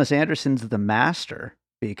Paul Thomas Anderson's The Master,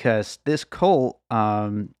 because this cult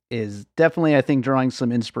is definitely, I think, drawing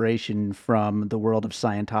some inspiration from the world of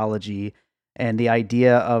Scientology and the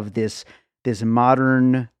idea of this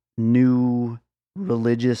modern new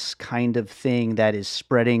religious kind of thing that is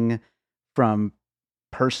spreading from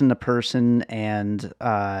person to person, and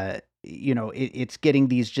it's getting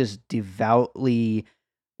these just devoutly,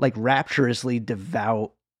 like rapturously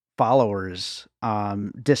devout followers,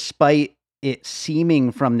 despite it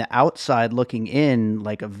seeming from the outside looking in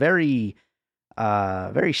like a very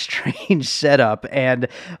very strange setup. And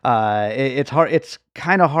it's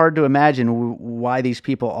kind of hard to imagine why these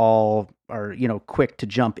people all are quick to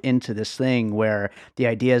jump into this thing where the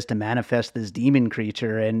idea is to manifest this demon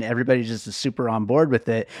creature, and everybody just is super on board with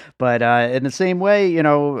it. But in the same way, a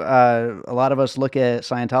lot of us look at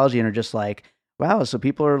Scientology and are just like, wow, so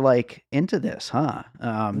people are like into this, huh?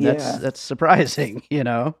 Yeah. That's surprising.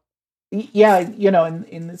 Yeah,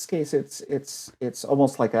 in this case, it's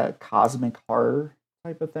almost like a cosmic horror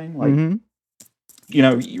type of thing. Like, Mhm.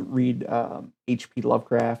 You read H.P.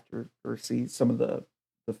 Lovecraft or see some of the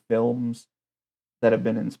films that have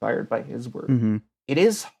been inspired by his work. Mhm. It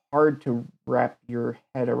is hard to wrap your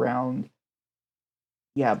head around,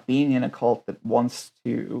 yeah, being in a cult that wants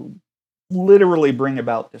to literally bring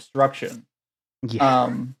about destruction.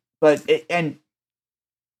 Yeah. And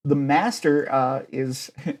The Master is,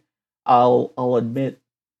 I'll admit,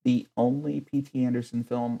 the only P.T. Anderson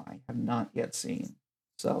film I have not yet seen.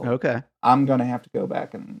 So Okay. I'm gonna have to go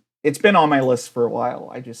back, and it's been on my list for a while.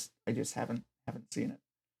 I just haven't seen it.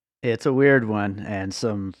 It's a weird one, and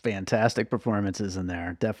some fantastic performances in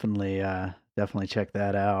there. Definitely check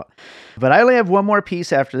that out. But I only have one more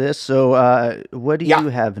piece after this. So, what do Yeah. you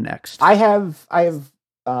have next? I have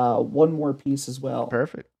one more piece as well.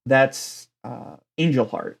 Perfect. That's Angel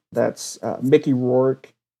Heart. That's Mickey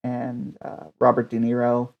Rourke and Robert De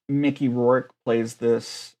Niro. Mickey Rourke plays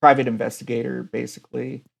this private investigator,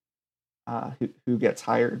 basically, who gets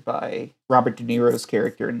hired by Robert De Niro's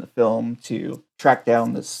character in the film to track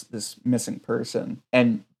down this missing person.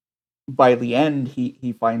 And by the end,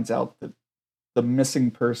 he finds out that the missing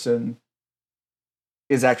person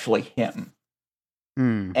is actually him.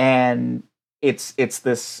 Hmm. And it's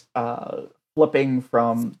this flipping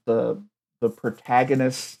from the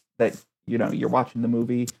protagonist that you're watching the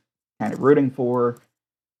movie kind of rooting for,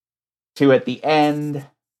 to at the end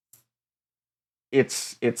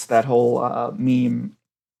it's that whole meme,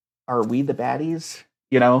 are we the baddies,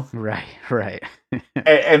 Right.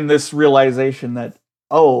 and this realization that,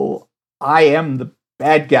 oh, I am the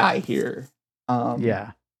bad guy here.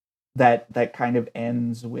 Yeah. That kind of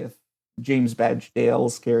ends with James Badge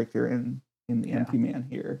Dale's character in The Yeah. Empty Man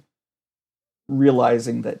here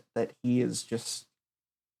realizing that he is just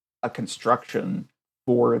a construction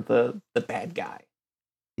for the bad guy.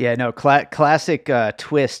 Yeah, no, classic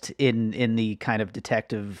twist in the kind of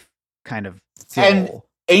detective kind of role. And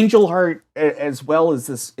Angel Heart, as well, is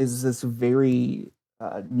this very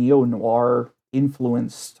neo noir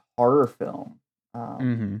influenced horror film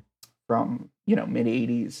from mid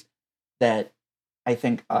 '80s that I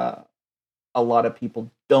think a lot of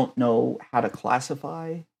people don't know how to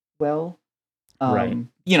classify well. Right.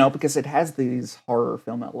 Because it has these horror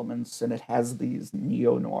film elements and it has these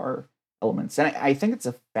neo noir elements, and I think it's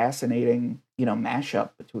a fascinating,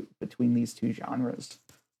 mashup between these two genres.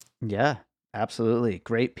 Yeah, absolutely.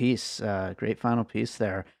 Great piece. Great final piece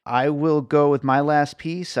there. I will go with my last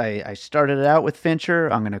piece. I started it out with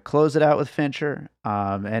Fincher. I'm going to close it out with Fincher.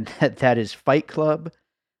 And that is Fight Club.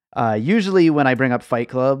 Usually when I bring up Fight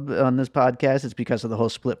Club on this podcast, it's because of the whole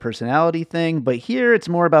split personality thing. But here it's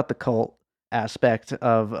more about the cult aspect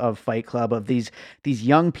of Fight Club, of these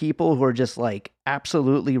young people who are just like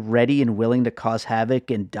absolutely ready and willing to cause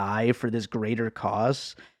havoc and die for this greater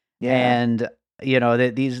cause. Yeah. And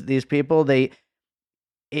that these people,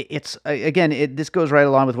 it's again, this goes right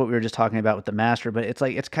along with what we were just talking about with The Master, but it's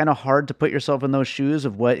like it's kind of hard to put yourself in those shoes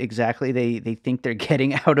of what exactly they think they're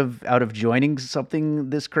getting out of joining something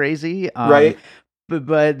this crazy. Right.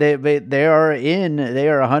 But they are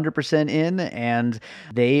 100% in, and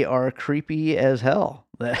they are creepy as hell.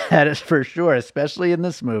 That is for sure, especially in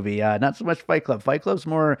this movie. Not so much Fight Club. Fight Club's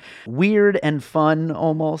more weird and fun,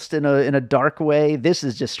 almost in a dark way. This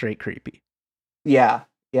is just straight creepy. Yeah.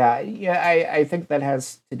 Yeah. I think that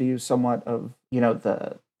has to do somewhat of,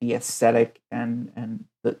 the aesthetic and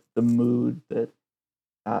the mood that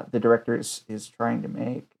the director is trying to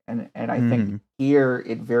make. And I think here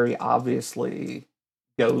it very obviously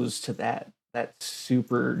goes to that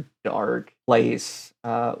super dark place.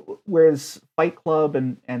 Whereas Fight Club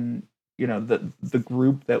and the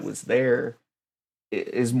group that was there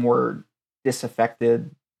is more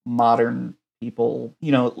disaffected, modern people,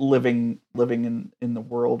 living in the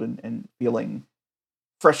world and feeling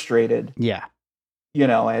frustrated. Yeah.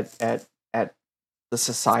 At the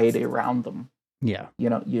society around them. Yeah.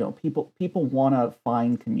 People want to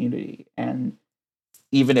find community, and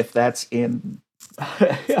even if that's in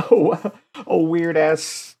a weird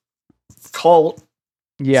ass cult,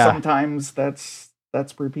 sometimes that's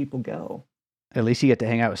where people go. At least you get to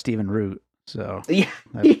hang out with Stephen Root, so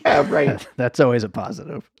right. That's always a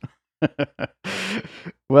positive.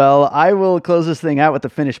 Well, I will close this thing out with the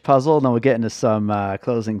finished puzzle, and then we'll get into some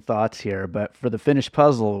closing thoughts here. But for the finished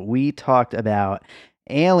puzzle, we talked about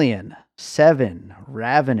Alien, Seven,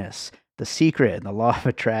 Ravenous, The Secret, and the Law of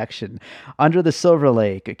Attraction, Under the Silver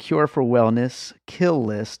Lake, A Cure for Wellness, Kill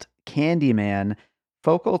List, Candyman,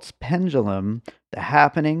 Foucault's Pendulum, The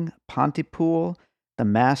Happening, Pontypool, The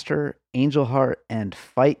Master, Angel Heart, and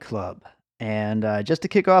Fight Club. And just to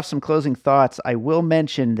kick off some closing thoughts, I will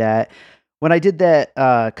mention that when I did that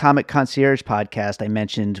Comic Concierge podcast I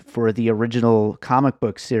mentioned for the original comic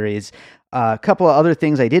book series, a couple of other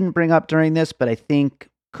things I didn't bring up during this, but I think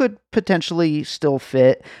could potentially still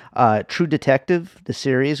fit. True Detective, the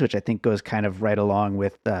series, which I think goes kind of right along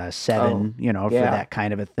with Seven, for that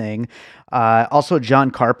kind of a thing. Also John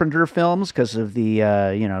Carpenter films because of the,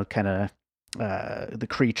 kind of the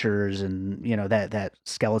creatures and that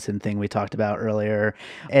skeleton thing we talked about earlier.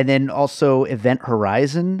 And then also Event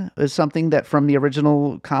Horizon is something that from the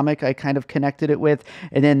original comic I kind of connected it with.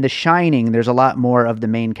 And then The Shining, there's a lot more of the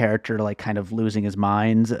main character like kind of losing his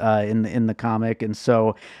mind in the comic, and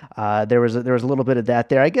so there was a little bit of that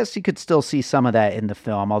there. I guess you could still see some of that in the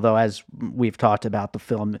film, although as we've talked about, the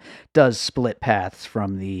film does split paths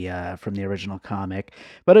from the original comic.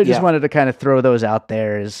 But I just wanted to kind of throw those out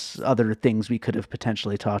there as other things we could have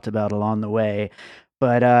potentially talked about along the way.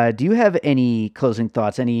 But do you have any closing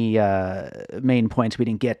thoughts, any main points we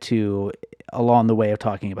didn't get to along the way of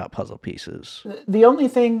talking about puzzle pieces? The only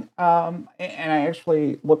thing, and I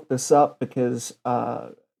actually looked this up because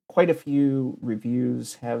quite a few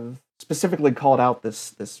reviews have specifically called out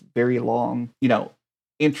this very long,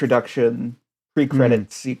 introduction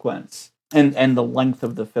pre-credit sequence and the length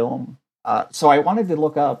of the film. So I wanted to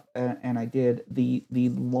look up, and I did. The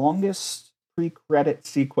longest pre-credit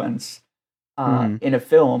sequence in a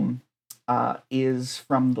film is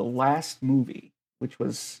from the last movie, which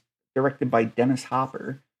was directed by Dennis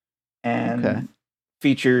Hopper and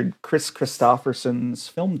featured Chris Christopherson's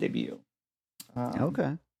film debut.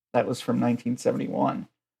 That was from 1971.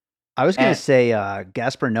 I was going to say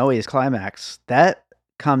Gaspar Noé's climax. That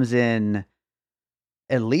comes in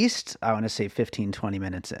at least, I want to say 15, 20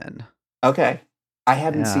 minutes in. Okay. I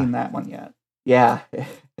haven't seen that one yet. Yeah.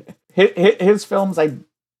 His films, I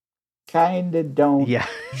kind of don't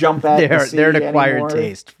jump at they're an acquired anymore.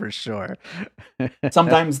 Taste for sure.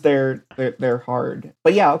 Sometimes they're hard.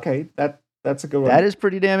 But yeah, okay. That's a good one. That is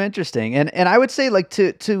pretty damn interesting. And I would say, like,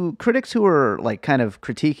 to critics who are like kind of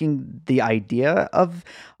critiquing the idea of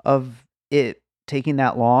it taking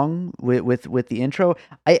that long with the intro,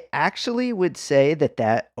 I actually would say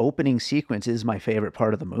that opening sequence is my favorite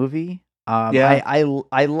part of the movie. Yeah.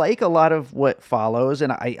 I like a lot of what follows,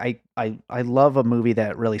 and I love a movie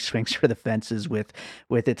that really swings for the fences with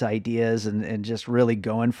its ideas and just really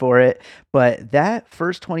going for it. But that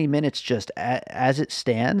first 20 minutes, just as it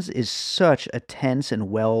stands, is such a tense and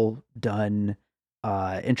well done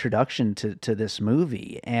introduction to this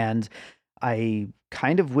movie, and I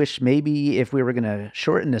kind of wish maybe if we were going to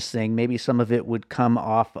shorten this thing, maybe some of it would come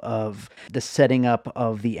off of the setting up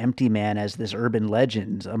of the Empty Man as this urban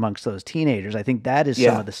legend amongst those teenagers. I think that is some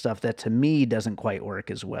Yeah. of the stuff that to me doesn't quite work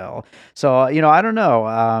as well. So, I don't know.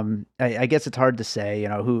 I guess it's hard to say,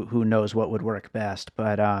 who knows what would work best.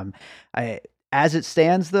 But I, as it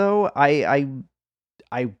stands, though, I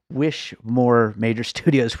wish more major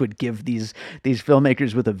studios would give these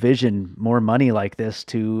filmmakers with a vision more money like this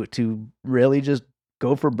to really just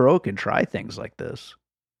go for broke and try things like this.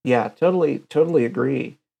 Yeah, totally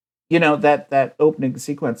agree. You know, that opening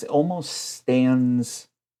sequence almost stands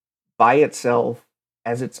by itself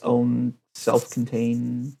as its own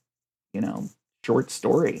self-contained, you know, short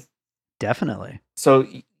story. Definitely. So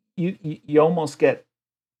you almost get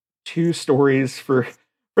two stories for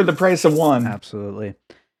the price of one. Absolutely.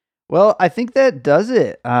 Well, I think that does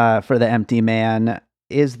it for The Empty Man.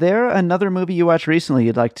 Is there another movie you watched recently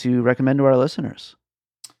you'd like to recommend to our listeners?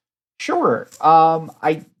 Sure.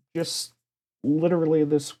 I just literally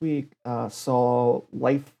this week saw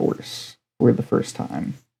Life Force for the first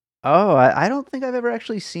time. Oh, I don't think I've ever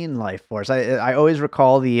actually seen Life Force. I always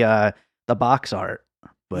recall the box art,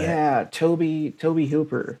 but Yeah, Toby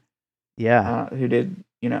Hooper, yeah. who did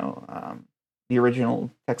the original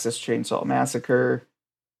Texas Chainsaw Massacre,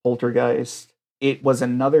 Poltergeist. It was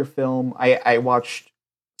another film I watched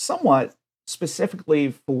somewhat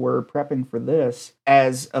specifically for prepping for this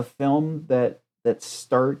as a film that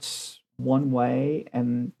starts one way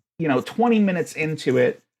and 20 minutes into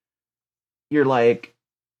it you're like,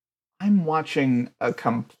 I'm watching a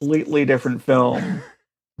completely different film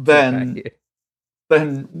than Right.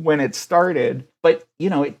 than when it started. But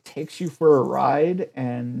it takes you for a ride,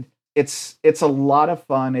 and it's a lot of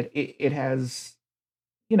fun. It has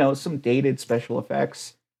some dated special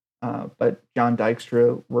effects, but John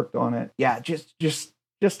Dykstra worked on it. Yeah, just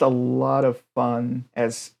a lot of fun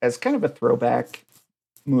as kind of a throwback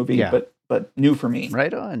movie, Yeah. but new for me.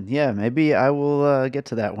 Right on. Yeah, maybe I will get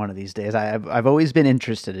to that one of these days. I've always been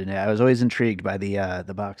interested in it. I was always intrigued by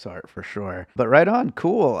the box art for sure. But right on,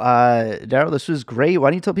 cool. Daryl, this was great.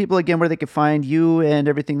 Why don't you tell people again where they can find you and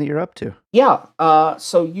everything that you're up to? Yeah,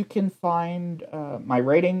 so you can find my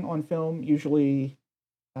writing on film usually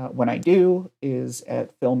when I do is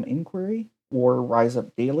at Film Inquiry or Rise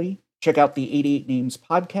Up Daily. Check out the 88 Names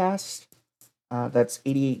podcast. That's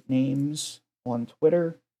 88 Names on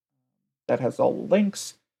Twitter. That has all the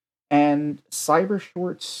links. And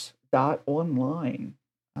cybershorts.online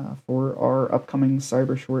for our upcoming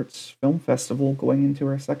Cybershorts Film Festival going into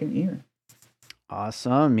our second year.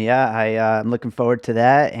 Awesome. Yeah, I'm looking forward to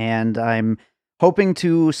that, and I'm hoping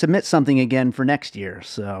to submit something again for next year.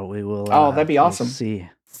 So we will. Oh, that'd be we'll awesome. see.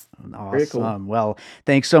 Very cool. Awesome. Well,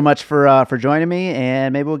 thanks so much for joining me,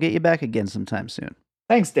 and maybe we'll get you back again sometime soon.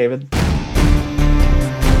 Thanks, David.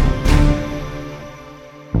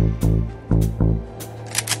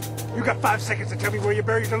 You got 5 seconds to tell me where you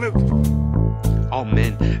buried the loot. Oh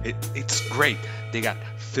man, it's great. They got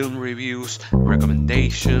film reviews,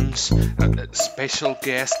 recommendations, special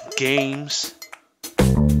guest games.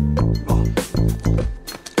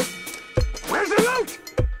 Where's the loot?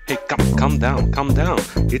 Hey, calm down.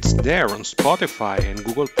 It's there on Spotify and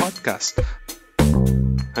Google Podcast.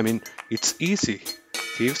 I mean, it's easy.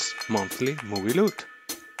 Thieves Monthly Movie Loot.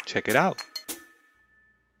 Check it out.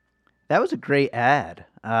 That was a great ad.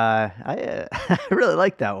 I really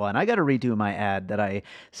like that one. I got to redo my ad that I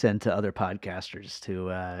send to other podcasters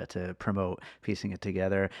to promote piecing it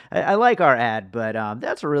together. I like our ad, but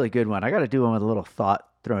that's a really good one. I got to do one with a little thought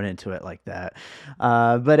thrown into it like that.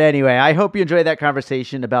 But anyway, I hope you enjoyed that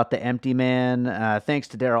conversation about The Empty Man. Thanks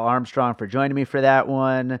to Daryl Armstrong for joining me for that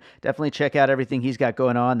one. Definitely check out everything he's got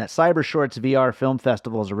going on. That Cyber Shorts VR Film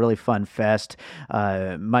Festival is a really fun fest.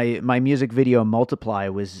 My music video Multiply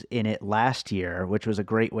was in it last year, which was a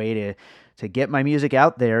great way to get my music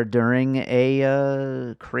out there during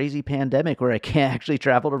a crazy pandemic where I can't actually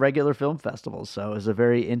travel to regular film festivals. So it was a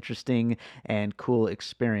very interesting and cool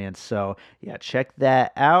experience. So yeah, check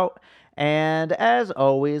that out. And as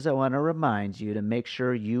always, I want to remind you to make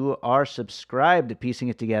sure you are subscribed to Piecing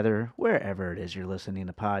It Together wherever it is you're listening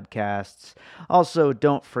to podcasts. Also,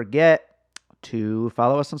 don't forget, to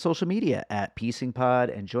follow us on social media at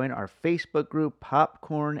PiecingPod and join our Facebook group,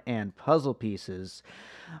 Popcorn and Puzzle Pieces.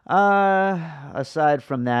 Aside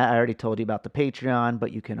from that, I already told you about the Patreon,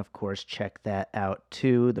 but you can, of course, check that out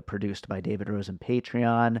too, the Produced by David Rosen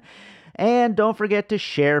Patreon. And don't forget to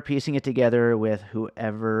share Piecing It Together with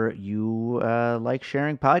whoever you like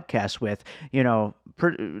sharing podcasts with. You know,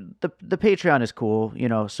 the Patreon is cool. You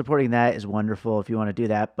know, supporting that is wonderful if you want to do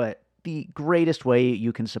that, but the greatest way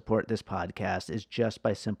you can support this podcast is just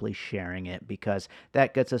by simply sharing it, because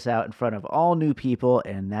that gets us out in front of all new people,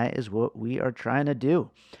 and that is what we are trying to do.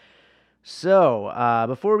 So,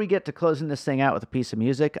 before we get to closing this thing out with a piece of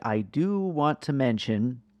music, I do want to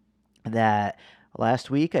mention that last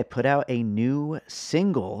week I put out a new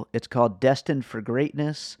single. It's called Destined for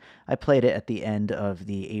Greatness. I played it at the end of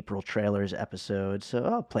the April Trailers episode, so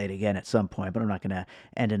I'll play it again at some point, but I'm not going to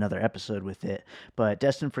end another episode with it. But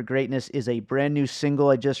Destined for Greatness is a brand new single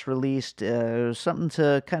I just released, something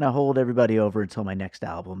to kind of hold everybody over until my next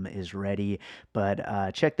album is ready.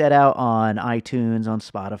 But check that out on iTunes, on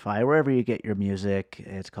Spotify, wherever you get your music.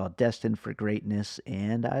 It's called Destined for Greatness,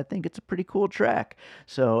 and I think it's a pretty cool track.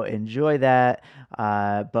 So enjoy that.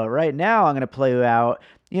 But right now I'm going to play you out.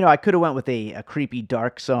 You know, I could have went with a creepy,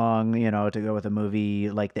 dark song, you know, to go with a movie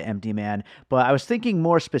like The Empty Man. But I was thinking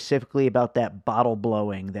more specifically about that bottle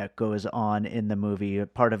blowing that goes on in the movie.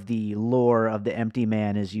 Part of the lore of The Empty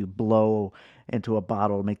Man is you blow into a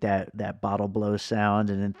bottle, make that bottle blow sound,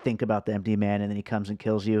 and then think about the empty man, and then he comes and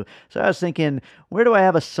kills you. So I was thinking, where do I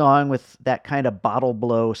have a song with that kind of bottle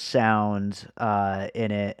blow sound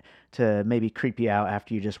in it to maybe creep you out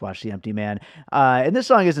after you just watch The Empty Man? And this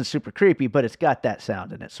song isn't super creepy, but it's got that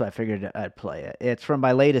sound in it, so I figured I'd play it. It's from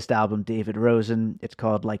my latest album, David Rosen. It's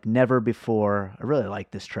called Like Never Before. I really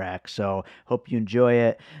like this track, so hope you enjoy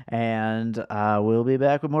it, and we'll be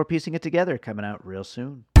back with more Piecing It Together coming out real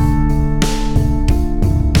soon.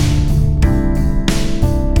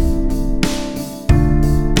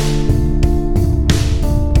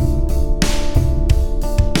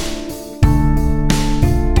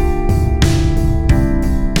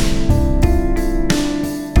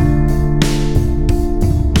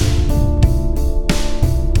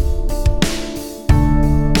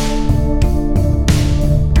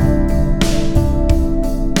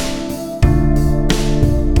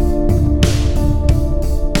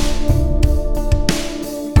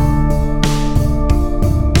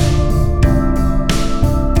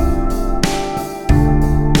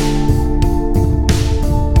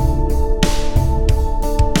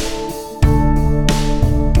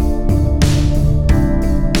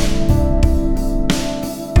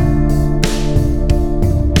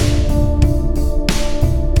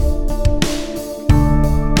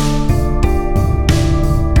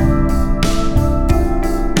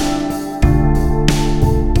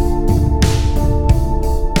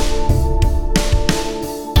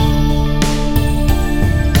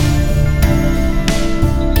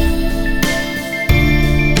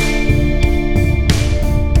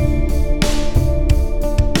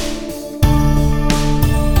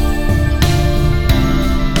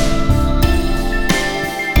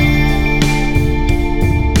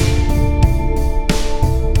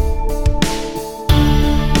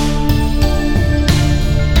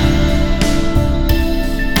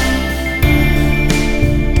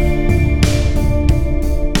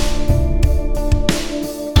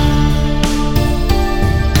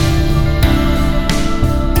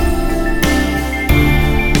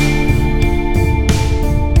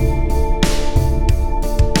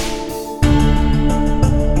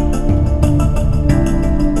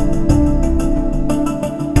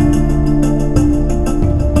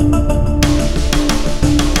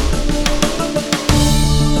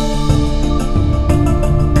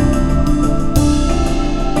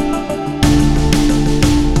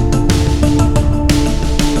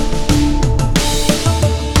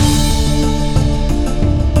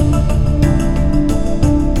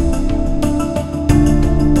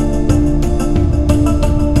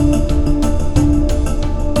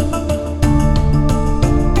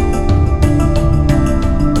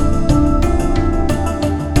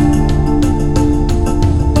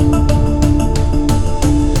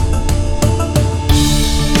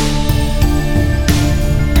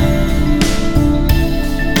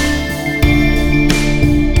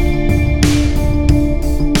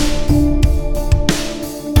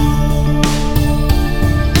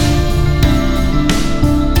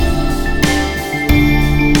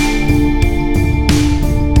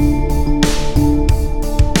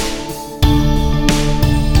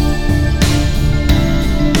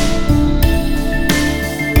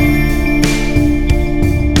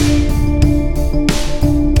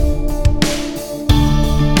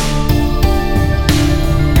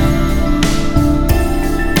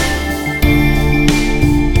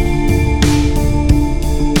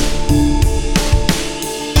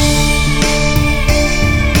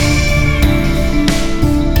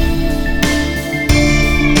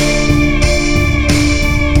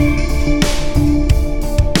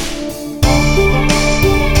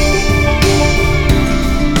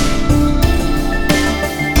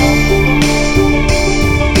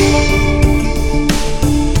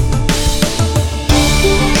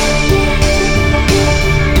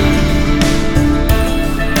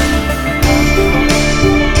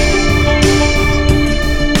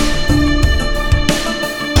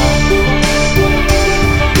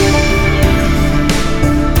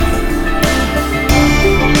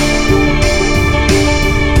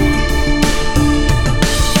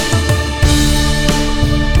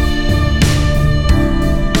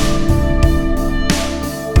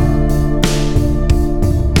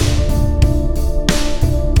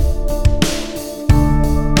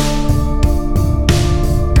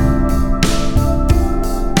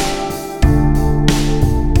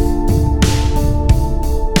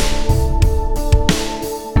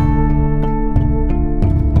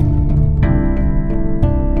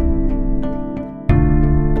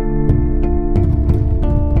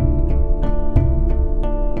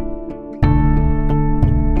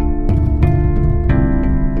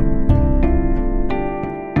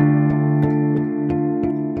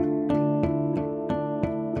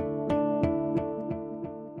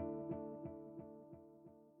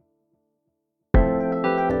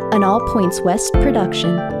 an All Points West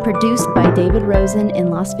production, produced by David Rosen in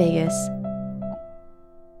Las Vegas.